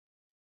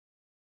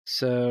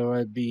 So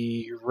I'd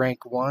be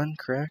rank 1,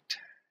 correct?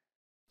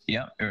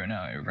 Yep. Or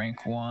no,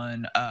 rank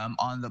 1.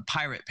 On the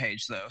pirate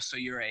page though, so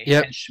you're a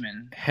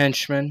henchman.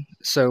 Henchman.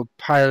 So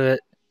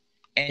pilot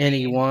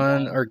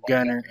anyone or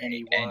gunner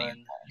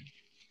anyone.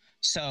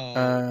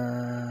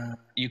 So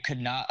you could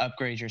not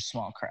upgrade your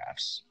small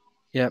crafts.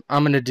 Yep,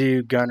 I'm gonna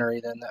do gunnery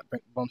then. That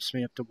bumps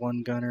me up to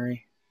 1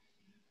 gunnery.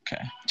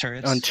 Okay.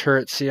 Turrets. On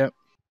turrets, yep.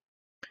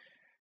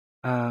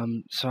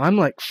 So I'm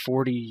like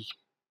 40.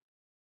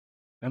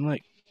 I'm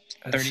like,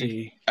 let's 30,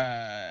 see.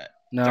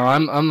 No,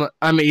 30,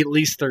 I'm at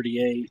least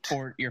 38.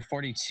 You're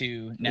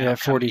 42 now. Yeah,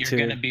 42.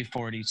 You're gonna be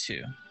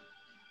 42.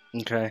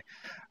 Okay,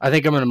 I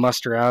think I'm gonna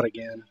muster out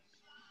again.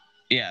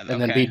 Yeah,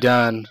 and then be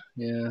done.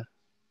 Yeah.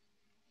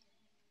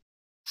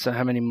 So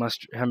how many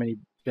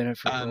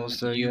benefit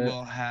rolls do you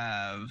will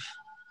have,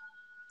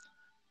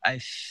 I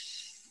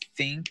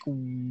think,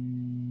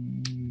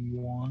 1.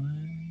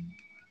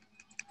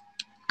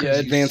 Yeah,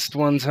 advanced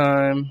 1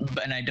 time.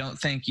 And I don't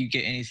think you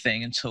get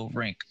anything until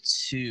rank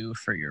 2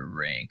 for your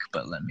rank,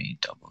 but let me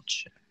double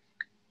check.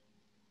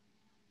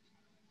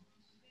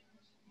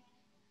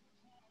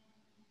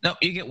 No,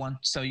 you get 1,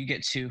 so you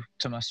get 2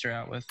 to muster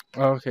out with.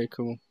 Oh, okay,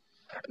 cool.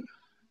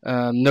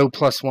 No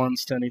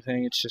 +1s to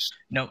anything. It's just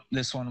nope.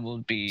 This one will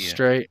be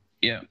straight.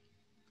 Yeah.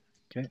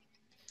 Okay.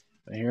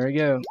 Here we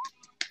go.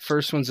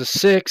 First one's a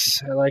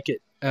 6. I like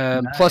it.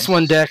 Nice.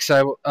 +1 dex.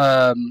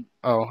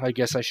 I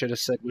guess I should have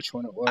said which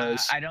one it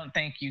was. I don't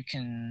think you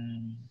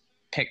can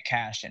pick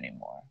cash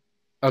anymore.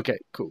 Okay,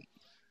 cool.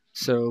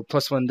 So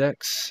 +1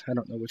 dex. I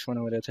don't know which one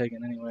I would have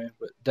taken anyway,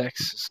 but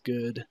dex is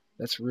good.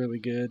 That's really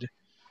good.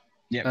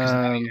 Yeah, because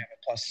now you have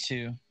a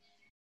 +2.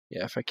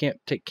 Yeah, if I can't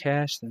take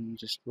cash, then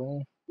just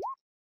roll.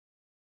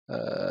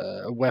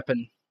 A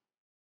weapon.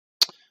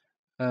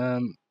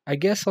 I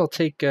guess I'll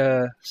take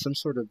some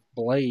sort of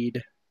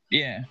blade.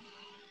 Yeah.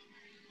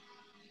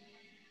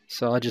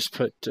 So I'll just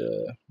put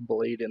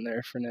blade in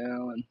there for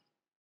now, and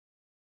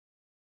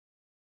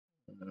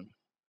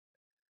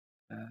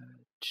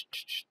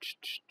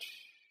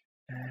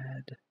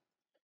add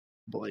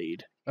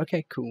blade.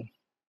 Okay, cool.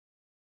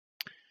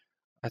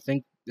 I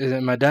think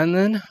am I done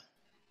then?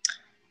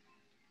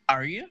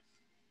 Are you?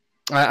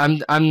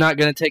 I'm not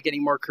gonna take any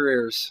more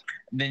careers.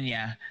 Then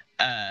yeah.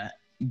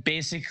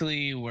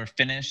 Basically we're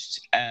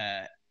finished.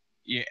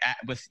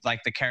 With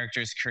like the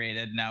characters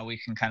created, now we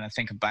can kind of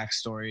think of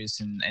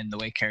backstories and the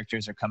way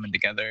characters are coming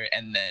together,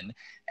 and then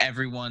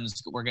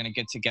we're gonna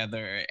get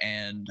together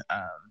and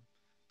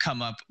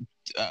come up.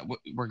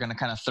 We're gonna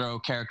kind of throw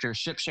character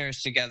ship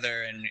shares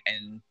together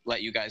and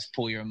let you guys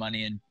pool your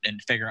money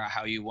and figure out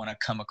how you want to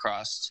come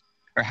across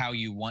or how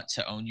you want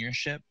to own your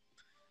ship.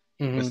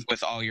 Mm-hmm.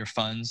 with all your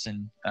funds,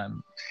 and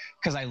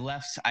because I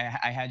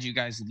had you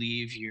guys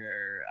leave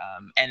your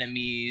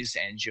enemies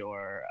and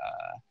your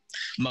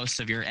most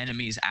of your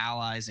enemies,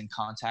 allies, and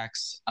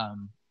contacts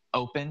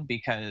open,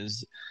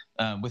 because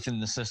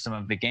within the system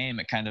of the game,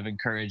 it kind of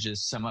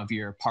encourages some of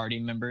your party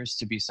members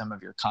to be some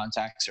of your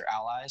contacts or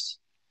allies.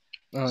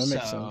 Oh, that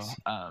makes sense.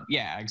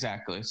 Yeah,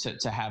 exactly. So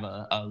to have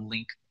a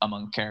link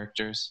among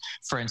characters.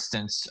 For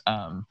instance,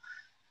 a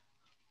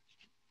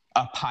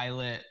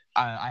pilot.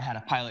 I had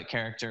a pilot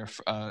character.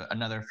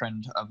 Another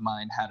friend of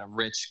mine had a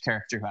rich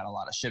character who had a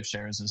lot of ship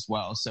shares as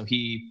well. So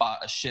he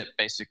bought a ship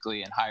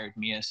basically and hired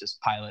me as his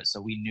pilot.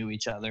 So we knew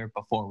each other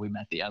before we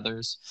met the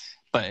others.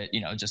 But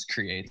it just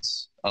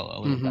creates a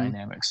little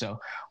dynamic. So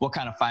we'll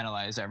kind of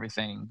finalize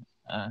everything.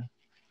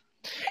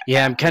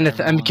 Yeah, I'm kind of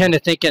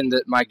thinking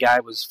that my guy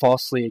was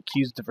falsely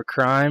accused of a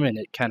crime, and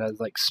it kind of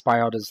like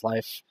spiraled his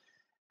life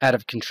out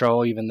of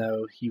control, even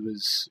though he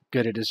was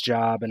good at his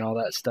job and all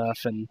that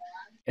stuff, and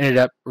ended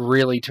up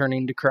really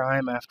turning to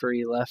crime after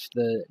he left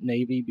the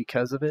Navy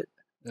because of it,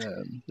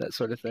 that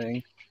sort of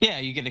thing. Yeah,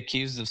 you get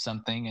accused of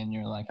something, and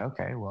you're like,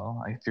 okay,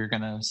 well, if you're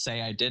going to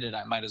say I did it,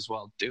 I might as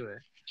well do it.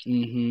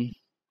 Mm-hmm.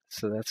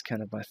 So that's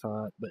kind of my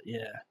thought, but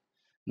yeah.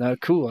 No,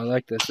 cool, I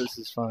like this. This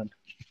is fun.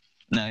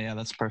 No, yeah,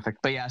 that's perfect.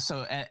 But yeah,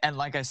 so, and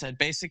like I said,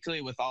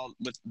 basically with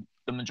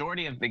the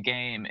majority of the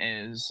game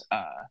is,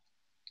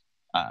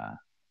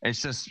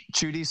 it's just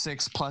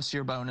 2d6 plus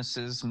your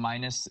bonuses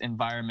minus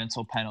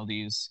environmental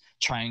penalties,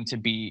 trying to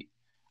beat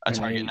a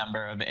target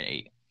number of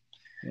 8.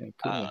 Yeah,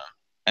 cool.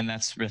 And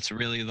that's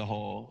really the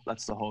whole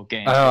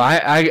game. Oh,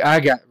 I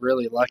got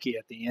really lucky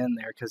at the end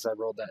there because I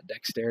rolled that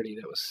dexterity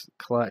that was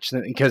clutch,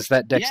 because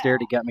that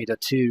dexterity got me to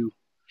 2.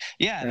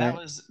 Yeah,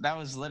 right? that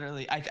was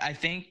literally. I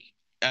think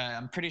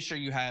I'm pretty sure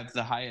you have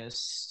the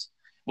highest.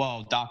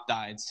 Well, Doc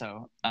died,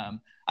 so I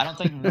don't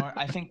think North.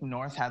 I think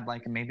North had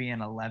like maybe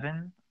an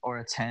 11 or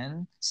a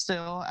 10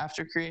 still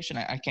after creation.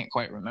 I can't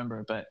quite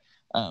remember, but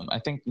I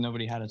think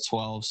nobody had a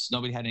 12.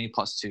 Nobody had any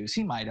 +2s.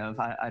 He might have.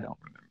 I don't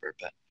remember,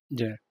 but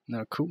yeah,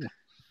 no, cool. Yeah,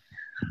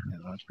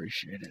 I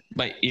appreciate it.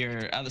 But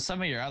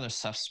some of your other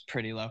stuff's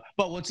pretty low.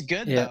 But what's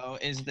good though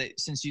is that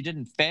since you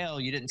didn't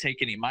fail, you didn't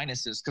take any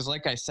minuses. Because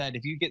like I said,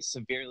 if you get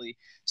severely,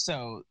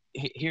 so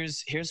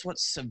here's what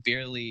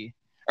severely,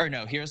 or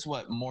no, here's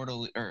what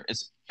mortal, or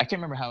it's, I can't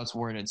remember how it's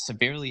worded.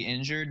 Severely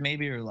injured,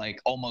 maybe, or like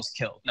almost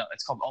killed. No,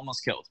 it's called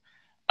almost killed.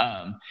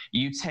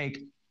 You take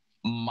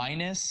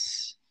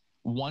minus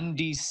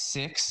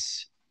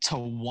 1d6 to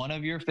one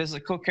of your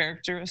physical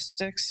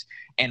characteristics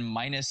and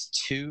minus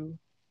 2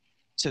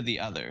 to the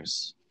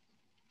others.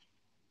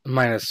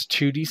 Minus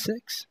 2d6?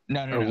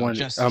 No.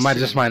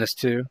 Just minus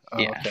 2? Oh,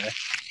 yeah. Okay.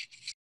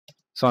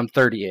 So I'm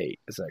 38.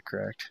 Is that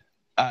correct?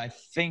 I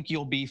think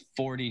you'll be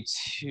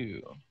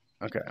 42.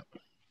 Okay.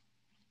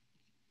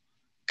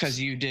 Because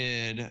you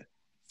did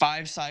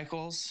 5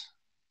 cycles.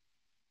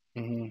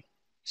 Mm-hmm.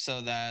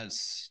 So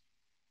that's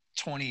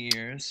 20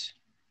 years.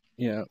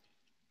 Yeah.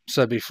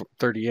 So that'd be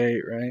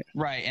 38, right?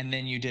 Right, and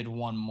then you did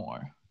 1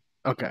 more.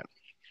 Okay.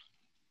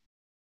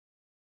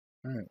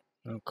 All right.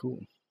 Oh, cool.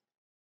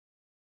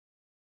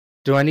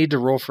 Do I need to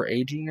roll for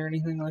aging or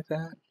anything like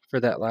that for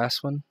that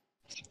last one?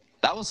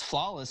 That was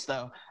flawless,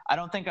 though. I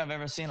don't think I've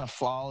ever seen a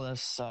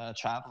flawless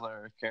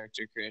Traveler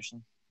character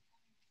creation.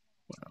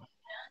 Wow.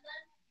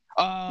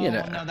 Oh,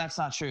 no, that's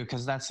not true,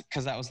 because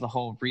that was the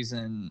whole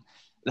reason.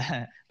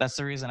 That's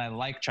the reason I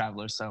like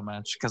Traveler so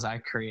much, because I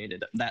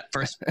created that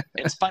first.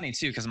 It's funny,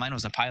 too, because mine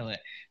was a pilot.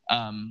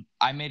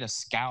 I made a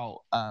scout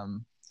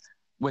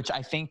which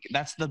I think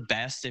that's the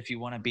best if you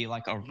want to be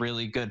like a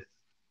really good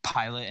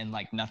pilot and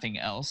like nothing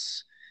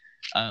else.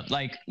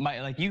 Like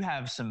you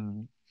have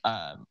some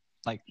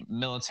like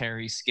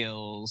military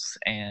skills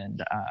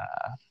and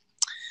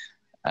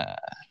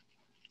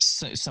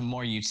some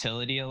more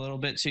utility a little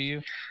bit to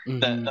you.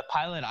 The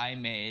pilot I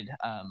made,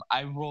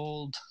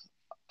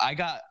 I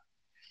got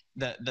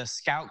the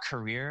scout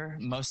career.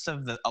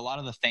 A lot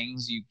of the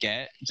things you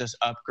get just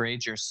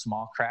upgrade your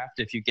small craft.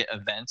 If you get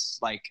events,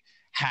 like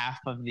half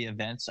of the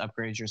events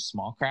upgrade your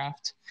small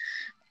craft,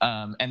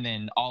 and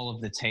then all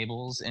of the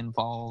tables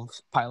involve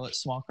pilot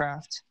small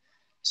craft.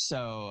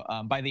 So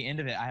by the end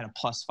of it, I had a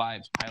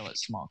 +5 pilot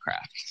small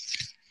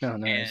craft. Oh,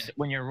 nice. And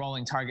when you're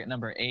rolling target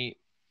number 8,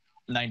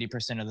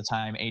 90% of the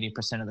time,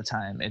 80% of the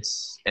time,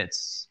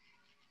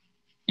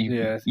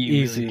 you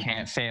easy. really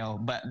can't fail.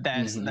 But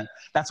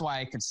that's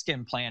why I could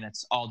skim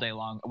planets all day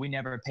long. We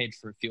never paid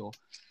for fuel,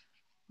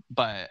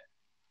 but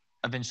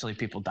eventually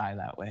people die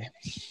that way.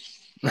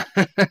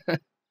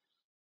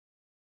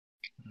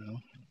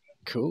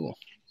 Cool.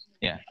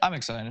 Yeah, I'm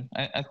excited.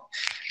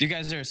 You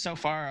guys are so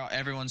far.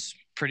 Everyone's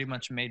pretty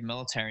much made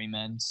military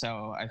men,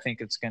 so I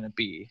think it's going to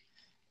be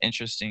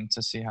interesting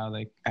to see how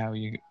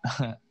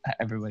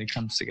everybody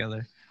comes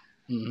together.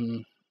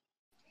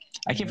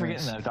 I keep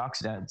forgetting that Doc's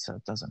dead, so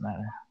it doesn't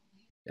matter.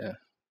 Yeah.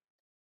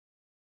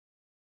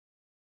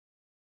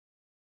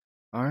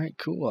 All right,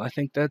 cool. I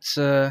think that's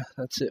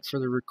it for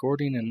the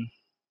recording, and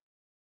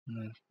I'm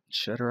gonna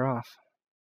shut her off.